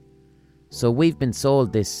 So we've been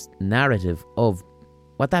sold this narrative of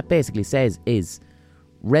what that basically says is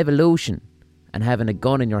revolution and having a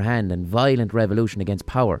gun in your hand and violent revolution against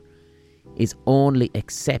power is only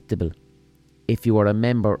acceptable if you are a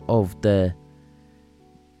member of the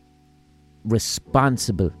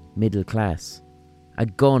responsible middle class. A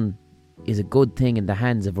gun is a good thing in the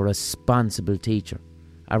hands of a responsible teacher,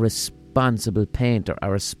 a responsible painter, a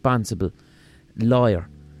responsible lawyer.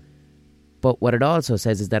 But what it also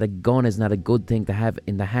says is that a gun is not a good thing to have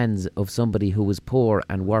in the hands of somebody who is poor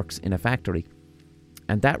and works in a factory.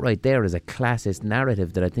 And that right there is a classist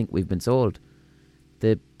narrative that I think we've been sold.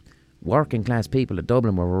 The working class people of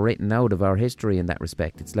Dublin were written out of our history in that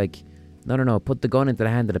respect. It's like, no, put the gun into the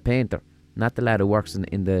hand of the painter, not the lad who works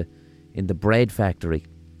in the bread factory,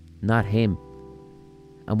 not him.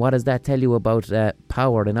 And what does that tell you about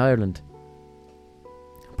power in Ireland?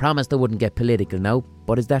 Promised I wouldn't get political now,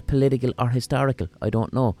 but is that political or historical? I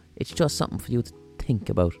don't know. It's just something for you to think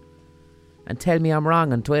about. And tell me I'm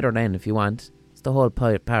wrong on Twitter then if you want. It's the whole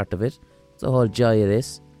part of it. It's the whole joy of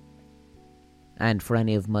this. And for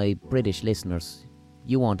any of my British listeners,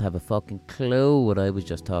 you won't have a fucking clue what I was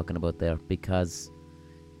just talking about there, because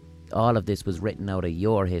all of this was written out of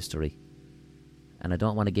your history. And I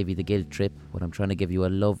don't want to give you the guilt trip, but I'm trying to give you a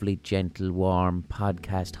lovely, gentle, warm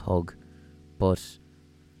podcast hug. But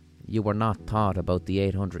you were not taught about the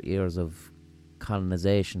 800 years of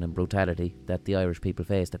colonisation and brutality that the Irish people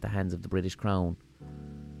faced at the hands of the British Crown.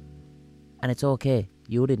 And it's okay.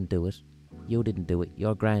 You didn't do it. You didn't do it.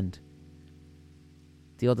 You're grand.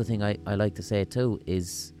 The other thing I like to say too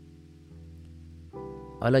is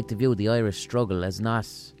I like to view the Irish struggle as not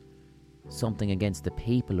something against the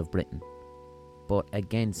people of Britain, but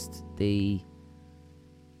against the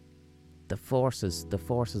forces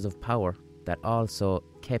of power that also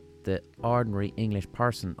kept the ordinary English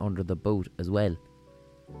person under the boot as well.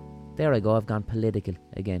 There I go, I've gone political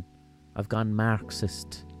again. I've gone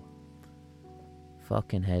Marxist.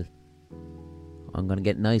 Fucking hell. I'm going to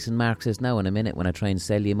get nice and Marxist now in a minute when I try and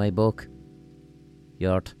sell you my book.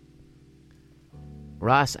 Yort.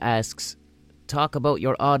 Ross asks, talk about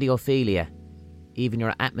your audiophilia. Even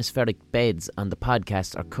your atmospheric beds on the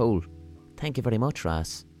podcast are cool. Thank you very much,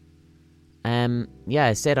 Ross. Yeah,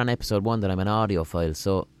 I said on episode 1 that I'm an audiophile,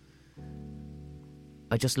 so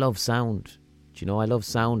I just love sound. Do you know, I love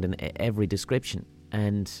sound in every description.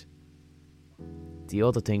 And the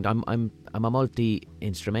other thing, I'm a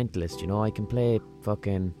multi-instrumentalist, you know. I can play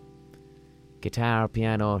fucking guitar,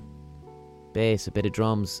 piano, bass, a bit of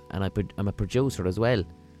drums, and I'm a producer as well.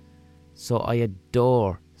 So I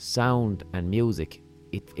adore sound and music.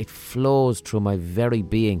 It flows through my very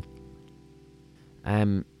being.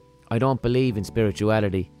 I don't believe in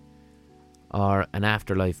spirituality or an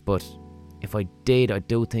afterlife, but if I did, I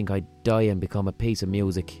do think I'd die and become a piece of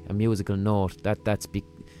music, a musical note. That's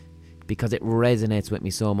because it resonates with me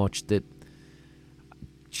so much that,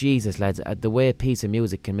 Jesus lads, the way a piece of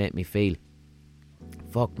music can make me feel,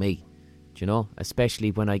 fuck me, do you know?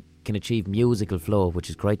 Especially when I can achieve musical flow, which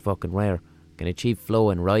is quite fucking rare. I can achieve flow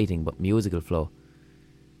in writing, but musical flow,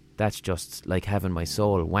 that's just like having my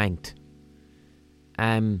soul wanked.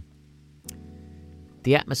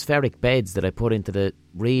 The atmospheric beds that I put into the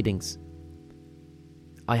readings,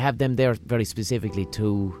 I have them there very specifically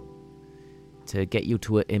to get you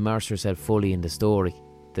to immerse yourself fully in the story.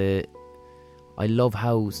 I love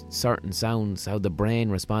how certain sounds, how the brain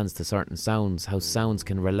responds to certain sounds, how sounds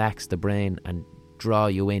can relax the brain and draw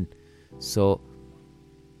you in. So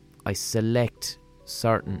I select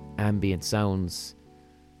certain ambient sounds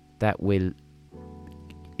that will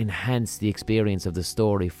enhance the experience of the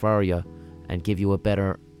story for you and give you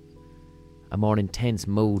a more intense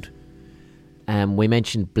mood. We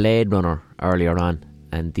mentioned Blade Runner earlier on,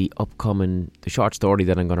 and the short story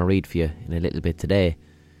that I'm going to read for you in a little bit today,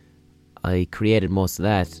 I created most of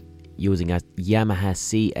that using a Yamaha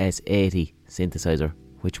CS80 synthesizer,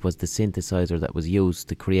 which was the synthesizer that was used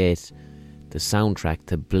to create the soundtrack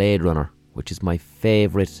to Blade Runner, which is my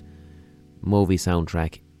favourite movie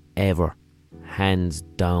soundtrack ever, hands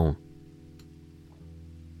down.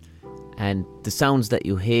 And the sounds that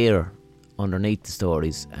you hear underneath the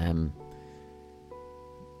stories,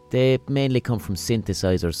 they mainly come from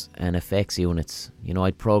synthesizers and effects units. You know,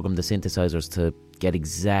 I'd program the synthesizers to get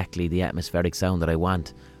exactly the atmospheric sound that I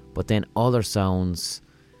want. But then other sounds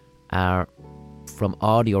are from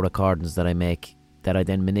audio recordings that I make that I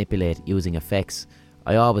then manipulate using effects.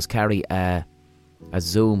 I always carry a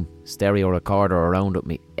Zoom stereo recorder around with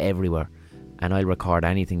me everywhere. And I'll record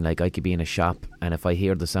anything. Like, I could be in a shop, and if I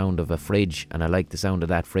hear the sound of a fridge and I like the sound of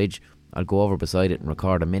that fridge, I'll go over beside it and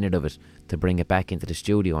record a minute of it to bring it back into the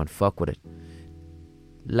studio and fuck with it.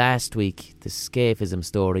 Last week, the Scaphism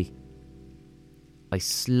story, I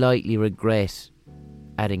slightly regret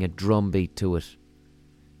adding a drum beat to it.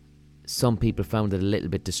 Some people found it a little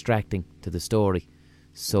bit distracting to the story.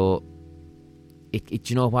 So,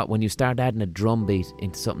 you know what, when you start adding a drum beat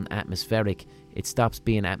into something atmospheric, it stops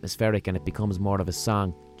being atmospheric and it becomes more of a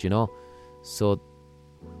song, do you know? So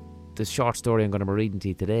the short story I'm going to be reading to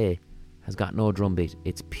you today has got no drum beat.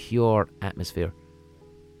 It's pure atmosphere.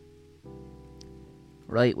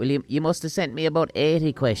 Right, well, you must have sent me about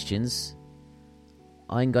 80 questions.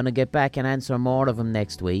 I'm going to get back and answer more of them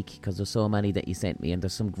next week, because there's so many that you sent me, and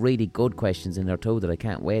there's some really good questions in there too that I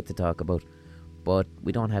can't wait to talk about. But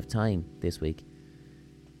we don't have time this week.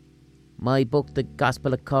 My book, The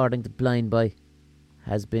Gospel According to Blind Boy,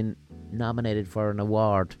 has been nominated for an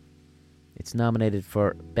award. It's nominated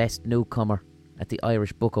for Best Newcomer at the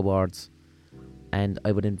Irish Book Awards. And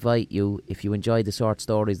I would invite you, if you enjoy the short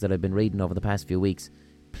stories that I've been reading over the past few weeks,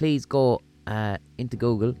 please go into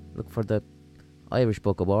Google, look for the Irish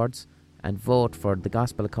Book Awards, and vote for The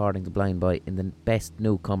Gospel According to Blind Boy in the Best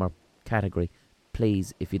Newcomer category.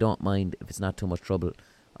 Please, if you don't mind, if it's not too much trouble,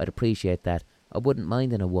 I'd appreciate that. I wouldn't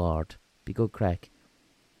mind an award. Be good crack.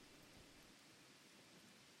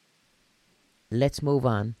 Let's move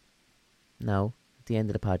on now, at the end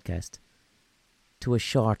of the podcast, to a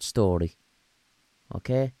short story.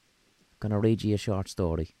 Okay? I'm going to read you a short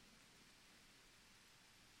story.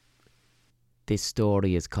 This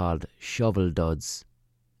story is called Shovel Duds,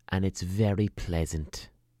 and it's very pleasant.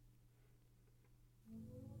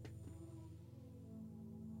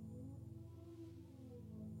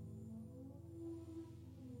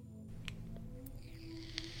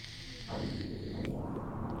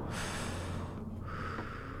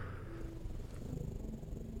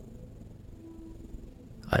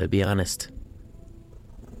 I'll be honest.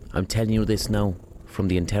 I'm telling you this now from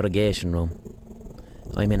the interrogation room.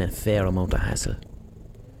 I'm in a fair amount of hassle.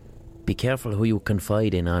 Be careful who you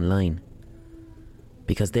confide in online,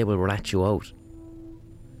 because they will rat you out.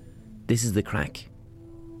 This is the crack.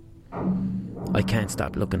 I can't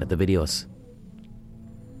stop looking at the videos.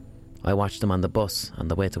 I watch them on the bus on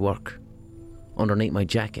the way to work, underneath my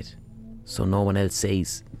jacket, so no one else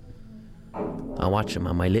sees. I watch them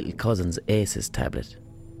on my little cousin's Aces tablet,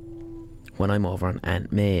 when I'm over on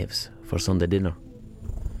Aunt Maeve's for Sunday dinner.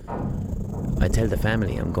 I tell the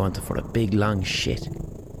family I'm going for a big long shit,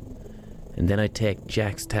 and then I take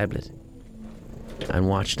Jack's tablet and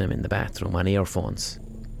watch them in the bathroom on earphones.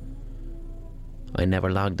 I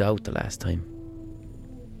never logged out the last time,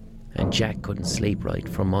 and Jack couldn't sleep right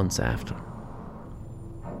for months after.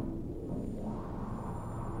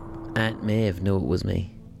 Aunt Maeve knew it was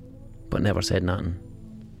me, but never said nothing.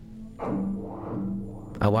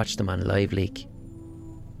 I watch them on Live Leak.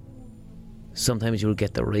 Sometimes you'll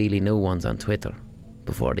get the really new ones on Twitter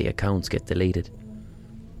before the accounts get deleted.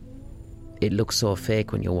 It looks so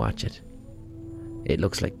fake when you watch it. It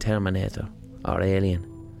looks like Terminator or Alien.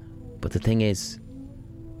 But the thing is,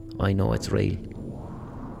 I know it's real.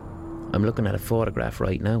 I'm looking at a photograph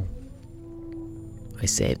right now. I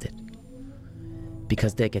saved it,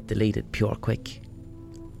 because they get deleted pure quick.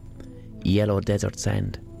 Yellow desert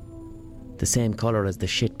sand, the same colour as the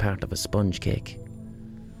shit part of a sponge cake.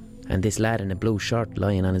 And this lad in a blue shirt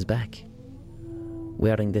lying on his back,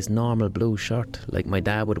 wearing this normal blue shirt like my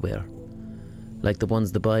dad would wear, like the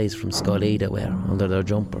ones the boys from Scolleda wear under their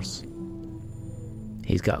jumpers.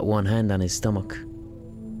 He's got one hand on his stomach,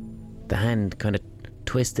 the hand kind of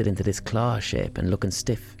twisted into this claw shape and looking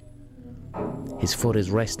stiff. His foot is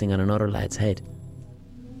resting on another lad's head.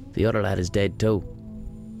 The other lad is dead too.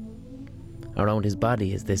 Around his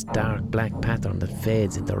body is this dark black pattern that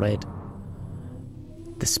fades into red.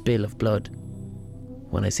 The spill of blood.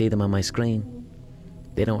 When I see them on my screen,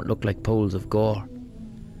 they don't look like pools of gore.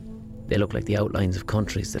 They look like the outlines of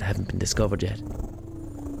countries that haven't been discovered yet.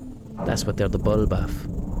 That's what they're the bulb of.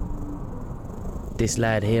 This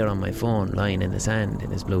lad here on my phone, lying in the sand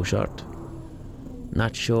in his blue shirt.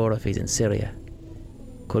 Not sure if he's in Syria.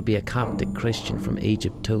 Could be a Coptic Christian from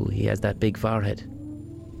Egypt too. He has that big forehead.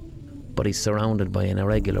 But he's surrounded by an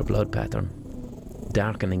irregular blood pattern,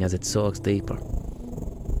 darkening as it soaks deeper.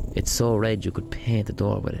 It's so red you could paint a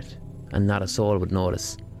door with it, and not a soul would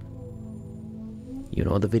notice. You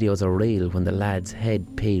know the videos are real when the lad's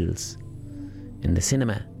head peels. In the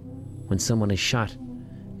cinema, when someone is shot,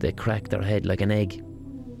 they crack their head like an egg.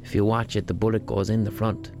 If you watch it, the bullet goes in the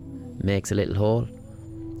front, makes a little hole,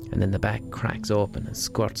 and then the back cracks open and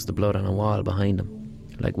squirts the blood on a wall behind them,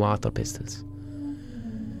 like water pistols.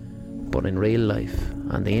 But in real life,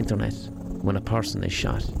 on the internet, when a person is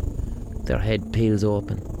shot, their head peels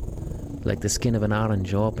open, like the skin of an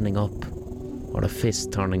orange opening up, or a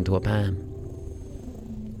fist turning to a palm.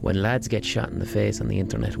 When lads get shot in the face on the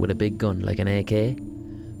internet with a big gun like an AK,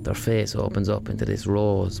 their face opens up into this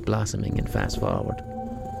rose blossoming in fast forward.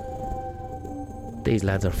 These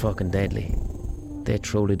lads are fucking deadly. They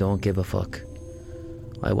truly don't give a fuck.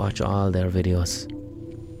 I watch all their videos.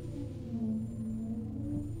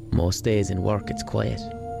 Most days in work it's quiet.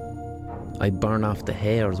 I burn off the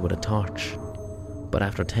hairs with a torch, but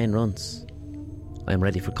after 10 runs, I'm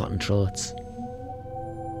ready for cutting throats.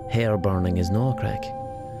 Hair burning is no crack.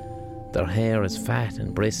 Their hair is fat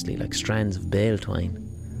and bristly like strands of bale twine.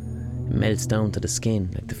 It melts down to the skin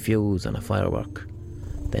like the fuse on a firework.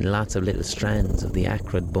 Then lots of little strands of the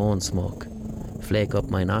acrid bone smoke flake up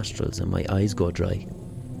my nostrils and my eyes go dry.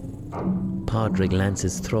 Padraig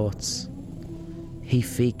Lance's throats. He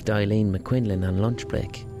feeked Eileen McQuinlan on lunch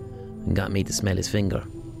break and got me to smell his finger.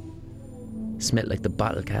 Smelled like the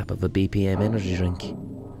bottle cap of a BPM energy drink,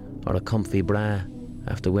 or a comfy bra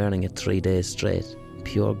after wearing it 3 days straight,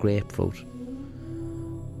 pure grapefruit.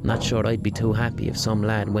 Not sure I'd be too happy if some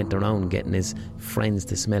lad went around getting his friends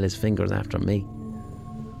to smell his fingers after me.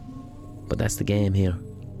 But that's the game here.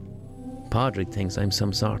 Padraig thinks I'm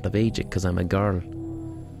some sort of Egypt because I'm a girl.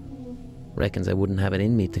 Reckons I wouldn't have it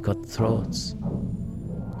in me to cut throats.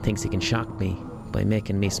 Thinks he can shock me by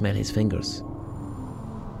making me smell his fingers.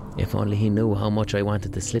 If only he knew how much I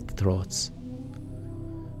wanted to slit the throats.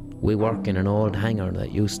 We work in an old hangar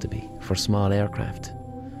that used to be for small aircraft.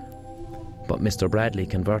 But Mr. Bradley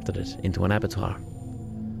converted it into an abattoir.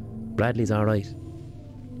 Bradley's alright.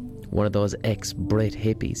 One of those ex-Brit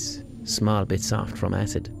hippies, small bit soft from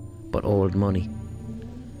acid, but old money.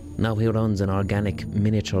 Now he runs an organic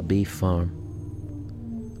miniature beef farm.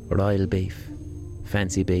 Royal beef,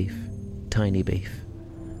 fancy beef, tiny beef.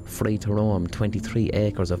 Free to roam 23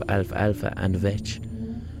 acres of alfalfa and vetch,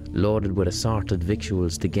 loaded with assorted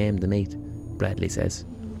victuals to game the meat, Bradley says.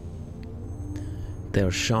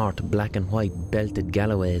 They're short black and white belted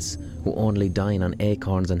Galloways who only dine on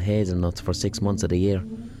acorns and hazelnuts for 6 months of the year.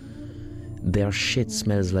 Their shit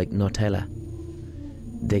smells like Nutella.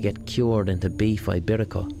 They get cured into beef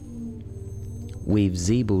Iberico. We've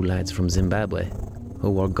Zebu lads from Zimbabwe who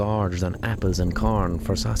were gorged on apples and corn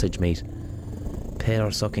for sausage meat.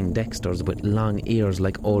 Pear-sucking Dexters with long ears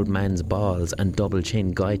like old man's balls and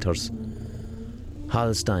double-chin goiters.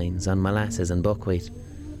 Holsteins on molasses and buckwheat,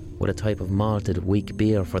 with a type of malted weak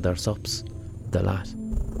beer for their sups. The lot.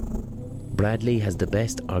 Bradley has the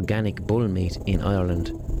best organic bull meat in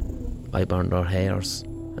Ireland. I burn their hairs,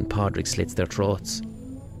 and Padraig slits their throats.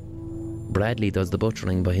 Bradley does the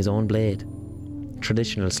butchering by his own blade.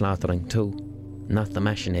 Traditional slaughtering too, not the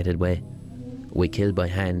machinated way. We kill by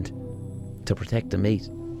hand, to protect the meat,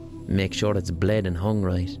 make sure it's bled and hung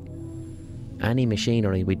right. Any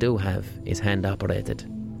machinery we do have is hand operated.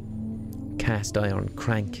 Cast iron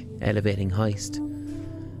crank elevating hoist,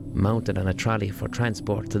 mounted on a trolley for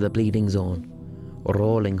transport to the bleeding zone,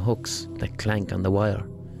 rolling hooks that clank on the wire,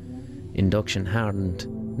 induction hardened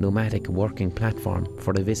pneumatic working platform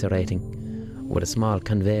for eviscerating, with a small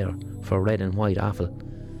conveyor for red and white offal,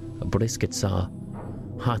 a brisket saw,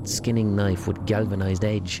 hot skinning knife with galvanised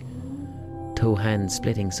edge, two-hand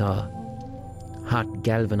splitting saw, hot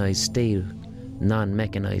galvanised steel,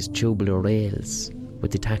 non-mechanised tubular rails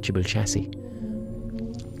with detachable chassis,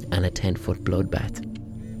 and a 10-foot bloodbath.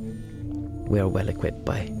 We're well equipped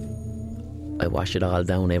by. I wash it all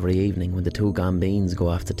down every evening when the two gombeans go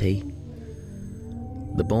off to tea.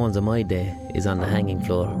 The bones of my day is on the hanging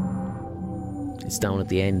floor. It's down at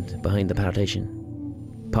the end, behind the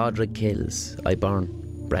partition. Padraig kills, I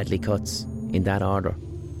burn, Bradley cuts, in that order.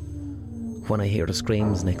 When I hear the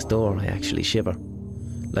screams next door, I actually shiver,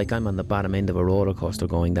 like I'm on the bottom end of a roller coaster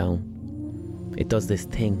going down. It does this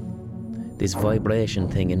thing, this vibration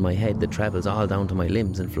thing in my head that travels all down to my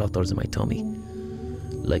limbs and flutters in my tummy,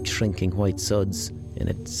 like shrinking white suds in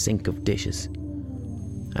a sink of dishes.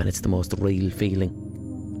 And it's the most real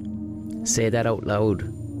feeling. Say that out loud,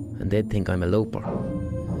 and they'd think I'm a loper.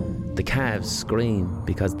 The calves scream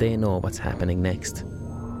because they know what's happening next.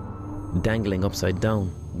 Dangling upside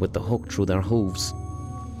down with the hook through their hooves.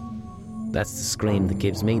 That's the scream that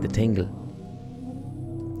gives me the tingle.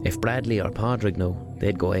 If Bradley or Padraig know,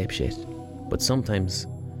 they'd go apeshit. But sometimes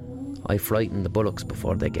I frighten the bullocks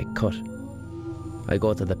before they get cut. I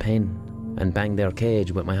go to the pen and bang their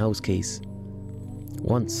cage with my house keys.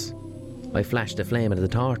 Once, I flashed the flame of the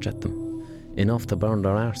torch at them, enough to burn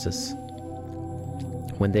their arses.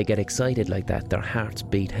 When they get excited like that, their hearts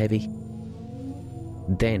beat heavy.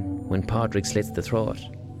 Then, when Padraig slits the throat,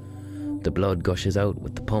 the blood gushes out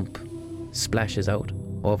with the pump, splashes out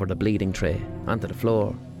over the bleeding tray, onto the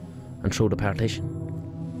floor, and through the partition,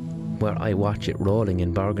 where I watch it rolling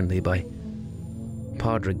in burgundy by.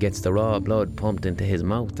 Padraig gets the raw blood pumped into his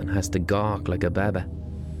mouth and has to gawk like a baba.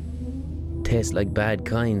 Tastes like bad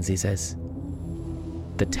kinds, he says.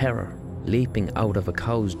 The terror leaping out of a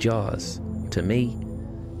cow's jaws, to me,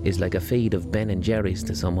 is like a feed of Ben and Jerry's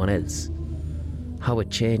to someone else. How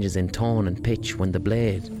it changes in tone and pitch when the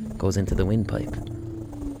blade goes into the windpipe.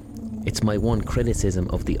 It's my one criticism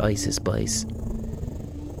of the ISIS boys.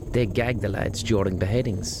 They gag the lads during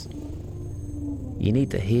beheadings. You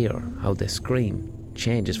need to hear how the scream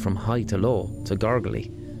changes from high to low to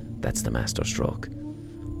gurgly. That's the master stroke.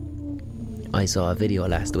 I saw a video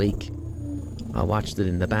last week. I watched it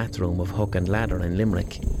in the bathroom of Hook and Ladder in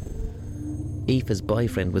Limerick. Aoife's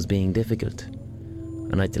boyfriend was being difficult,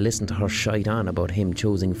 and I had to listen to her shite on about him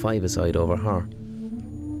choosing five-a-side over her.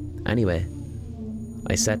 Anyway,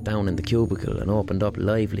 I sat down in the cubicle and opened up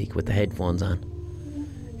LiveLeak with the headphones on.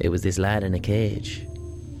 It was this lad in a cage,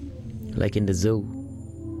 like in the zoo,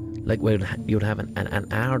 like where you'd have an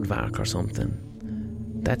aardvark or something.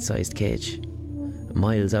 That sized cage,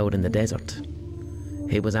 miles out in the desert.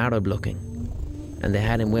 He was Arab looking, and they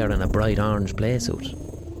had him wearing a bright orange playsuit.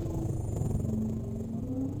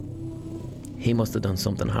 He must have done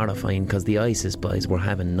something horrifying, because the ISIS boys were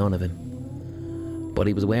having none of him. But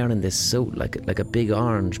he was wearing this suit like a big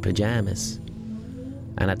orange pyjamas.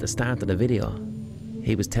 And at the start of the video,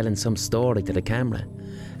 he was telling some story to the camera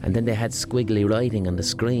And then they had squiggly writing on the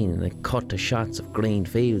screen, and it cut to shots of green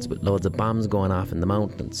fields with loads of bombs going off in the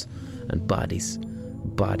mountains. And bodies.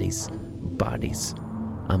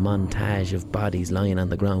 A montage of bodies lying on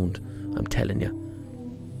the ground, I'm telling you.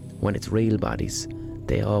 When it's real bodies,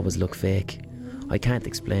 they always look fake. I can't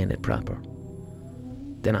explain it proper.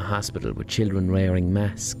 Then a hospital with children wearing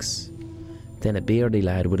masks. Then a beardy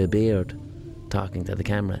lad with a beard, talking to the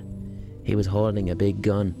camera. He was holding a big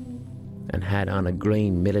gun and had on a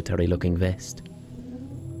green military-looking vest.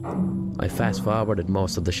 I fast-forwarded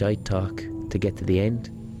most of the shite talk to get to the end.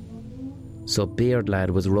 So Beard Lad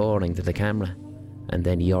was roaring to the camera, and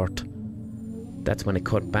then yort. That's when it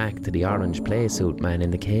cut back to the orange playsuit man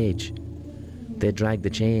in the cage. They dragged the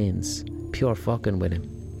chains, pure fucking with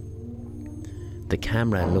him. The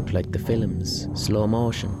camera looked like the films, slow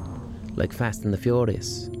motion, like Fast and the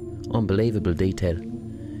Furious. Unbelievable detail.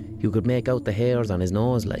 You could make out the hairs on his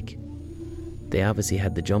nose like. They obviously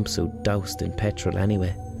had the jumpsuit doused in petrol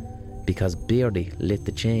anyway, because Beardy lit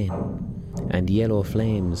the chain, and yellow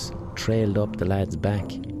flames trailed up the lad's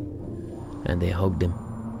back, and they hugged him.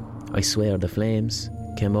 I swear the flames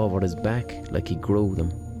came over his back like he grew them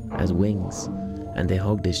as wings, and they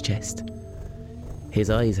hugged his chest. His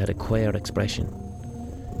eyes had a queer expression.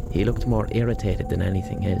 He looked more irritated than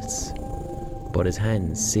anything else, but his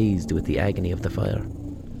hands seized with the agony of the fire.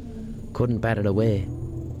 Couldn't bat it away.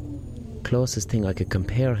 Closest thing I could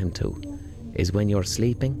compare him to is when you're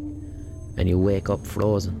sleeping and you wake up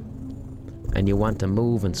frozen and you want to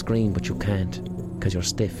move and scream but you can't because you're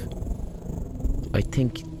stiff. I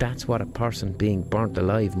think that's what a person being burnt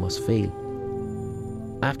alive must feel.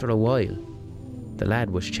 After a while, the lad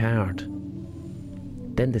was charred.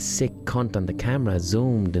 Then the sick cunt on the camera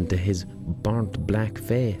zoomed into his burnt black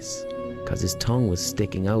face because his tongue was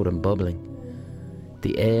sticking out and bubbling.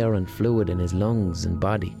 The air and fluid in his lungs and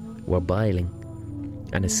body were boiling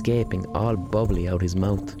and escaping all bubbly out his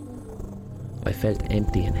mouth. I felt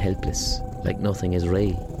empty and helpless, like nothing is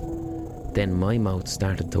real. Then my mouth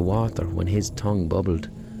started to water when his tongue bubbled,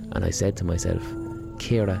 and I said to myself,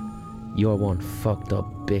 Kira, you're one fucked up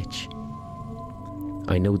bitch.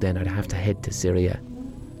 I knew then I'd have to head to Syria.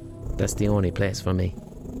 That's the only place for me.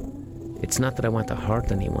 It's not that I want to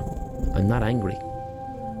hurt anyone. I'm not angry.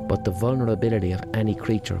 But the vulnerability of any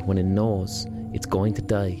creature when it knows it's going to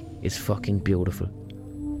die is fucking beautiful.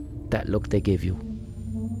 That look they give you,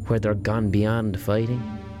 where they're gone beyond fighting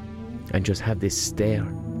and just have this stare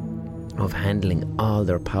of handling all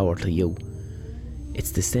their power to you.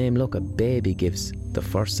 It's the same look a baby gives the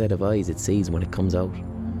first set of eyes it sees when it comes out.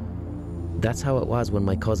 That's how it was when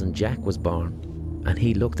my cousin Jack was born and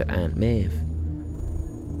he looked at Aunt Maeve.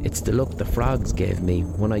 It's the look the frogs gave me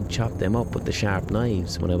when I chopped them up with the sharp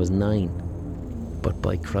knives when I was 9. But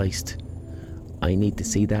by Christ, I need to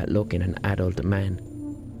see that look in an adult man.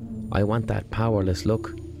 I want that powerless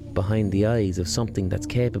look behind the eyes of something that's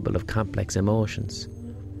capable of complex emotions.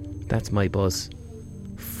 That's my buzz.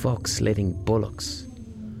 Fuck slitting bullocks.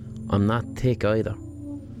 I'm not thick either,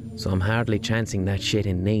 so I'm hardly chancing that shit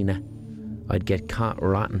in Nina. I'd get caught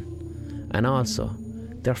rotten. And also,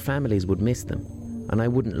 their families would miss them, and I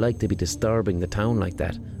wouldn't like to be disturbing the town like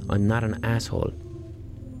that. I'm not an asshole.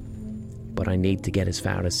 But I need to get as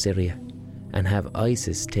far as Syria and have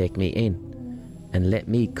ISIS take me in and let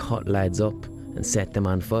me cut lads up and set them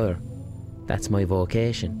on fire. That's my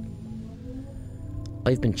vocation.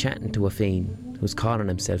 I've been chatting to a fiend who's calling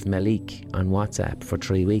himself Malik on WhatsApp for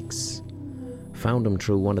 3 weeks. Found him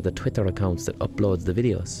through one of the Twitter accounts that uploads the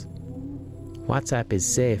videos. WhatsApp is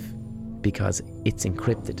safe because it's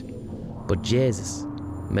encrypted. But Jesus,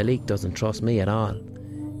 Malik doesn't trust me at all.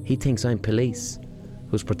 He thinks I'm police,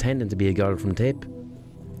 who's pretending to be a girl from Tip.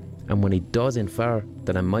 And when he does infer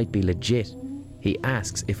that I might be legit, he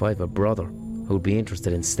asks if I've a brother who'd be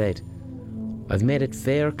interested instead. I've made it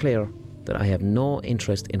fair clear that I have no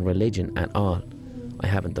interest in religion at all. I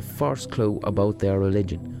haven't the first clue about their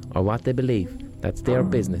religion or what they believe. That's their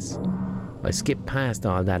business. I skip past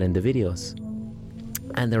all that in the videos.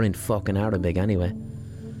 And they're in fucking Arabic anyway.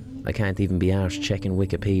 I can't even be arsed checking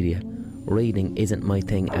Wikipedia. Reading isn't my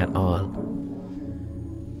thing at all.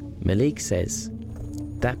 Malik says,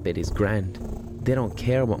 that bit is grand. They don't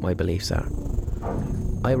care what my beliefs are.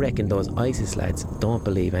 I reckon those ISIS lads don't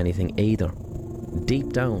believe anything either.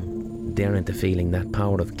 Deep down, they're into feeling that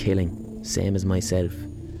power of killing, same as myself.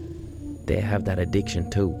 They have that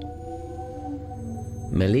addiction too.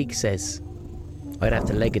 Malik says, I'd have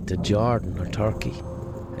to leg it to Jordan or Turkey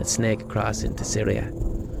and snake across into Syria,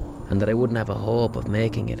 and that I wouldn't have a hope of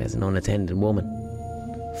making it as an unattended woman.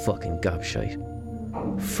 Fucking gobshite.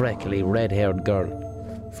 Freckly red-haired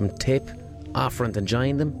girl from Tip offering to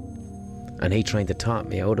join them, and he trying to talk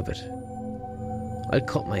me out of it. I'll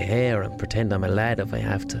cut my hair and pretend I'm a lad if I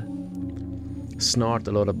have to. Snort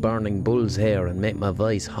a load of burning bull's hair and make my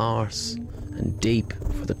voice hoarse and deep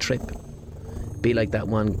for the trip. Be like that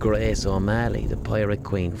one Grace O'Malley, the pirate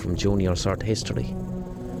queen from Junior Cert History.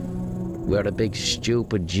 Wear a big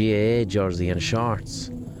stupid GAA jersey and shorts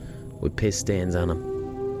with piss stains on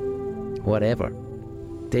them. Whatever.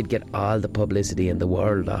 They'd get all the publicity in the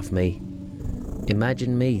world off me.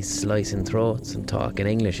 Imagine me slicing throats and talking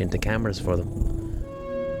English into cameras for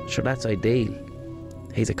them. Sure, that's ideal.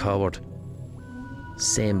 He's a coward.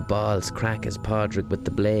 Same balls crack as Padraig with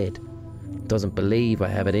the blade. Doesn't believe I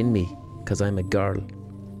have it in me because I'm a girl.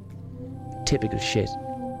 Typical shit.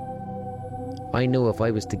 I knew if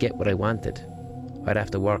I was to get what I wanted, I'd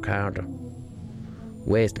have to work harder.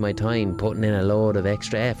 Waste my time putting in a load of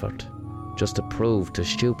extra effort just to prove to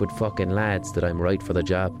stupid fucking lads that I'm right for the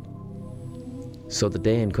job. So the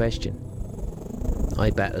day in question, I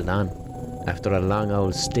battled on after a long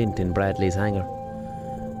old stint in Bradley's hangar.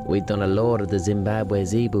 We'd done a load of the Zimbabwe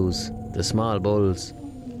zebus, the small bulls.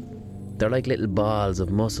 They're like little balls of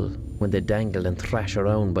muscle when they dangle and thrash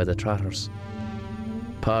around by the trotters.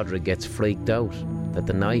 Padraig gets freaked out that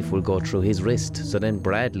the knife will go through his wrist, so then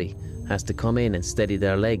Bradley has to come in and steady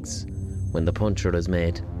their legs when the puncture is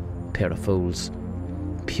made. Pair of fools.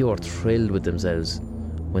 Pure thrilled with themselves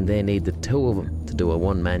when they need the two of them to do a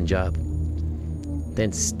one-man job.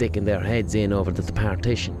 Then sticking their heads in over the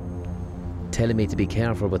partition, telling me to be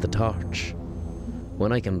careful with the torch.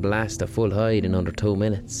 When I can blast a full hide in under 2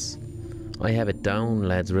 minutes. I have it down,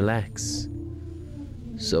 lads, relax.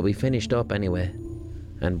 So we finished up anyway,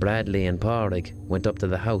 and Bradley and Padraig went up to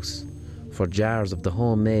the house for jars of the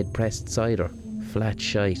homemade pressed cider, flat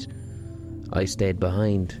shite. I stayed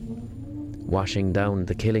behind, washing down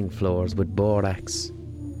the killing floors with borax.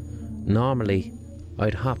 Normally,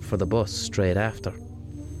 I'd hop for the bus straight after,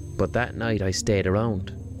 but that night I stayed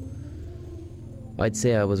around. I'd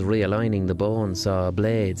say I was realigning the bone saw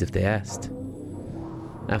blades if they asked.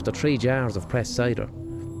 After 3 jars of pressed cider,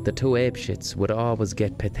 the two apeshits would always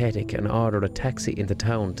get pathetic and order a taxi into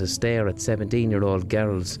town to stare at 17-year-old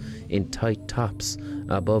girls in tight tops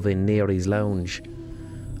above in Neary's lounge,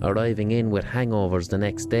 arriving in with hangovers the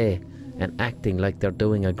next day and acting like they're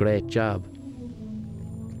doing a great job.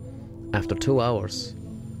 After 2 hours,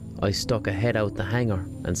 I stuck a head out the hangar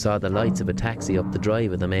and saw the lights of a taxi up the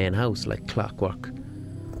drive of the main house like clockwork.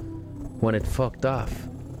 When it fucked off,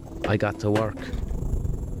 I got to work.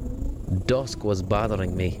 Dusk was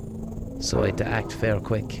bothering me, so I had to act fair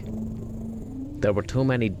quick. There were too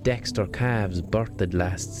many Dexter calves birthed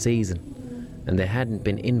last season, and they hadn't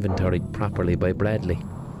been inventoried properly by Bradley.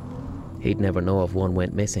 He'd never know if one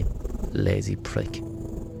went missing. Lazy prick.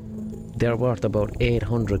 They're worth about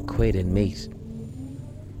 800 quid in meat.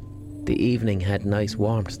 The evening had nice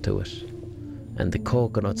warmth to it, and the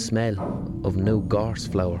coconut smell of new gorse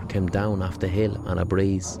flour came down off the hill on a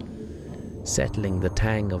breeze, settling the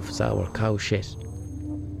tang of sour cow shit.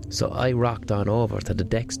 So I rocked on over to the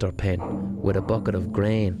Dexter pen with a bucket of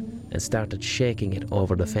grain and started shaking it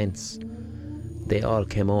over the fence. They all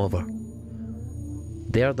came over.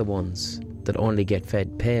 They're the ones that only get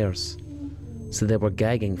fed pears, so they were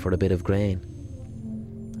gagging for a bit of grain.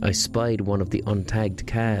 I spied one of the untagged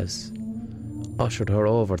calves, ushered her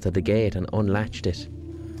over to the gate and unlatched it,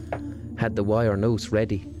 had the wire noose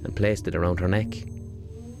ready and placed it around her neck.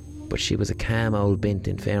 But she was a calm old bint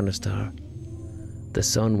in fairness to her. The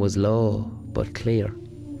sun was low but clear.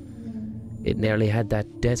 It nearly had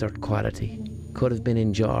that desert quality, could have been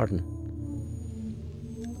in Jordan.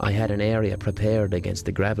 I had an area prepared against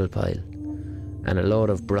the gravel pile and a load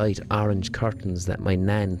of bright orange curtains that my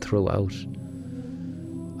nan threw out.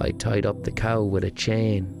 I tied up the cow with a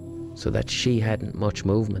chain so that she hadn't much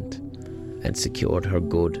movement and secured her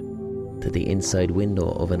good to the inside window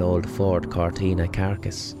of an old Ford Cortina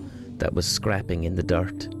carcass that was scrapping in the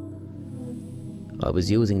dirt. I was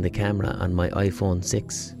using the camera on my iPhone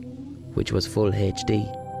 6, which was full HD.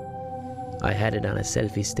 I had it on a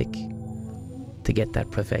selfie stick to get that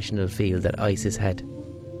professional feel that ISIS had.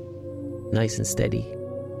 Nice and steady,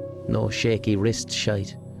 no shaky wrist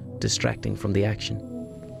shite distracting from the action.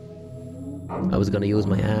 I was going to use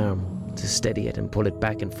my arm to steady it and pull it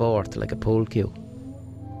back and forth like a pool cue.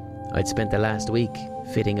 I'd spent the last week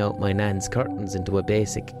fitting out my nan's curtains into a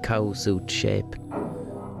basic cow suit shape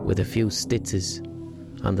with a few stitches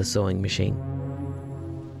on the sewing machine.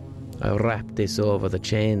 I wrapped this over the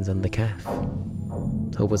chains on the calf,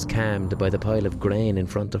 who was calmed by the pile of grain in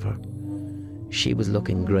front of her. She was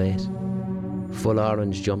looking great. Full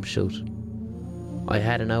orange jumpsuit. I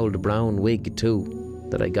had an old brown wig too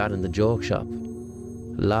that I got in the joke shop.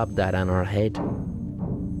 lobbed that on her head.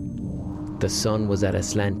 The sun was at a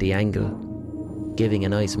slanty angle, giving a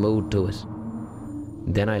nice mood to it.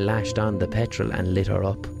 Then I lashed on the petrol and lit her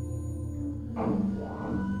up.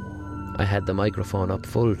 I had the microphone up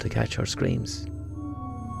full to catch her screams.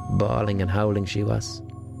 Bawling and howling she was.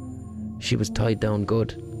 She was tied down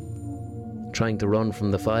good, trying to run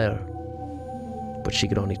from the fire, but she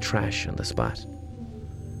could only trash on the spot,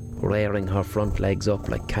 rearing her front legs up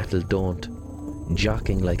like cattle don't,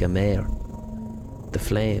 jockeying like a mare. The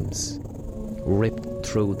flames ripped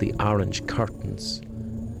through the orange curtains,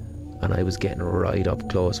 and I was getting right up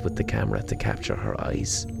close with the camera to capture her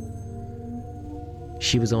eyes.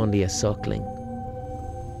 She was only a suckling,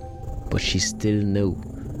 but she still knew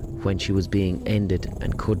when she was being ended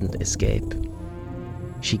and couldn't escape.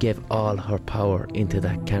 She gave all her power into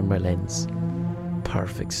that camera lens.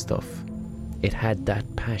 Perfect stuff. It had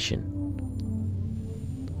that passion.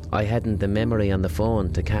 I hadn't the memory on the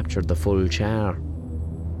phone to capture the full char,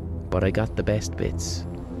 but I got the best bits.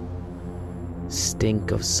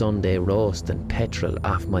 Stink of Sunday roast and petrol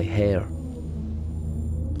off my hair.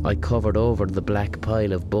 I covered over the black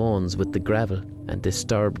pile of bones with the gravel and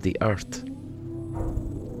disturbed the earth.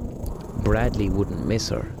 Bradley wouldn't miss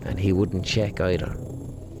her, and he wouldn't check either.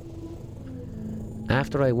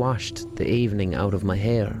 After I washed the evening out of my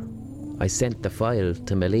hair, I sent the file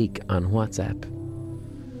to Malik on WhatsApp.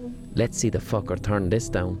 Let's see the fucker turn this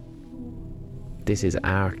down. This is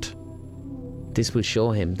art. This will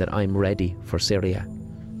show him that I'm ready for Syria,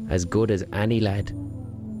 as good as any lad.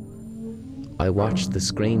 I watched the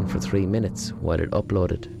screen for 3 minutes while it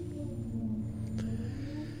uploaded.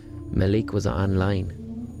 Malik was online.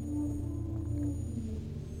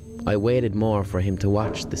 I waited more for him to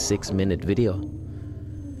watch the 6-minute video.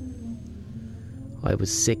 I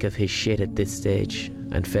was sick of his shit at this stage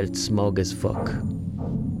and felt smug as fuck.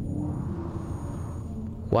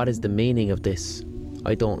 What is the meaning of this?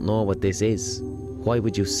 I don't know what this is. Why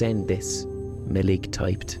would you send this? Malik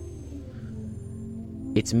typed.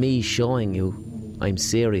 It's me showing you I'm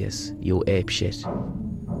serious, you apeshit.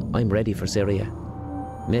 I'm ready for Syria.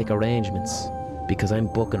 Make arrangements, because I'm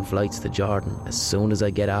booking flights to Jordan as soon as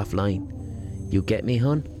I get offline. You get me,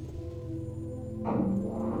 hun?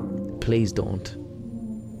 Please don't.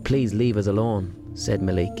 Please leave us alone, said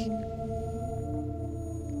Malik.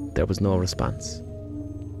 There was no response.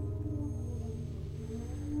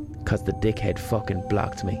 'Cause the dickhead fucking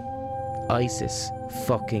blocked me. ISIS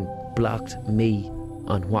fucking blocked me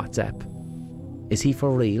on WhatsApp. Is he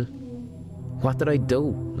for real? What did I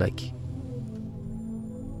do?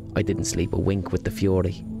 I didn't sleep a wink with the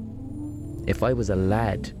fury. If I was a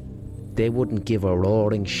lad, they wouldn't give a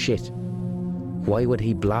roaring shit. Why would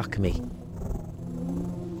he block me?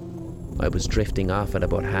 I was drifting off at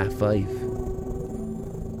about 5:30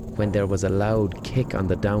 when there was a loud kick on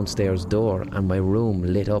the downstairs door and my room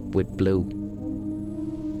lit up with blue.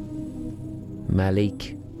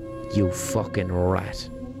 Malik, you fucking rat.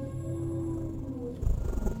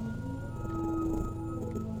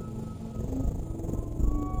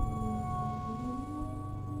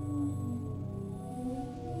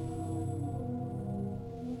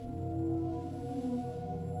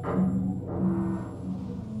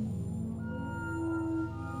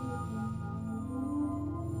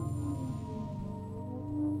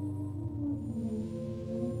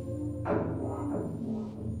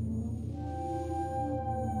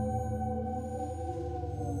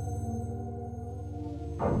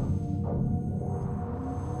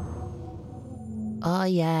 Oh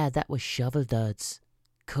yeah, that was Shovel Duds.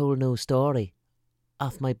 Cool new story.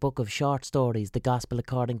 Off my book of short stories, The Gospel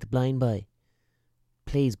According to Blind Boy.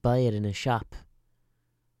 Please buy it in a shop.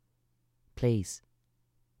 Please.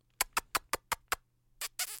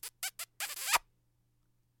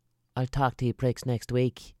 I'll talk to you pricks next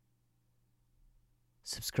week.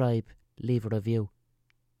 Subscribe, leave a review.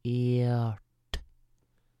 Yeah.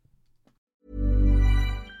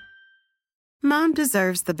 Mom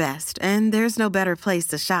deserves the best, and there's no better place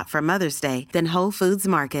to shop for Mother's Day than Whole Foods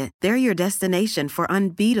Market. They're your destination for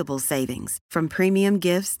unbeatable savings, from premium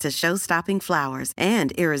gifts to show-stopping flowers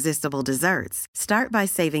and irresistible desserts. Start by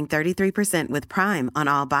saving 33% with Prime on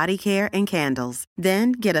all body care and candles.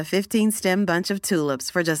 Then get a 15-stem bunch of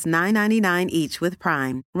tulips for just $9.99 each with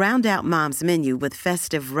Prime. Round out Mom's menu with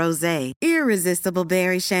festive rosé, irresistible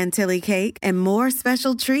berry chantilly cake, and more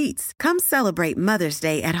special treats. Come celebrate Mother's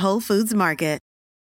Day at Whole Foods Market.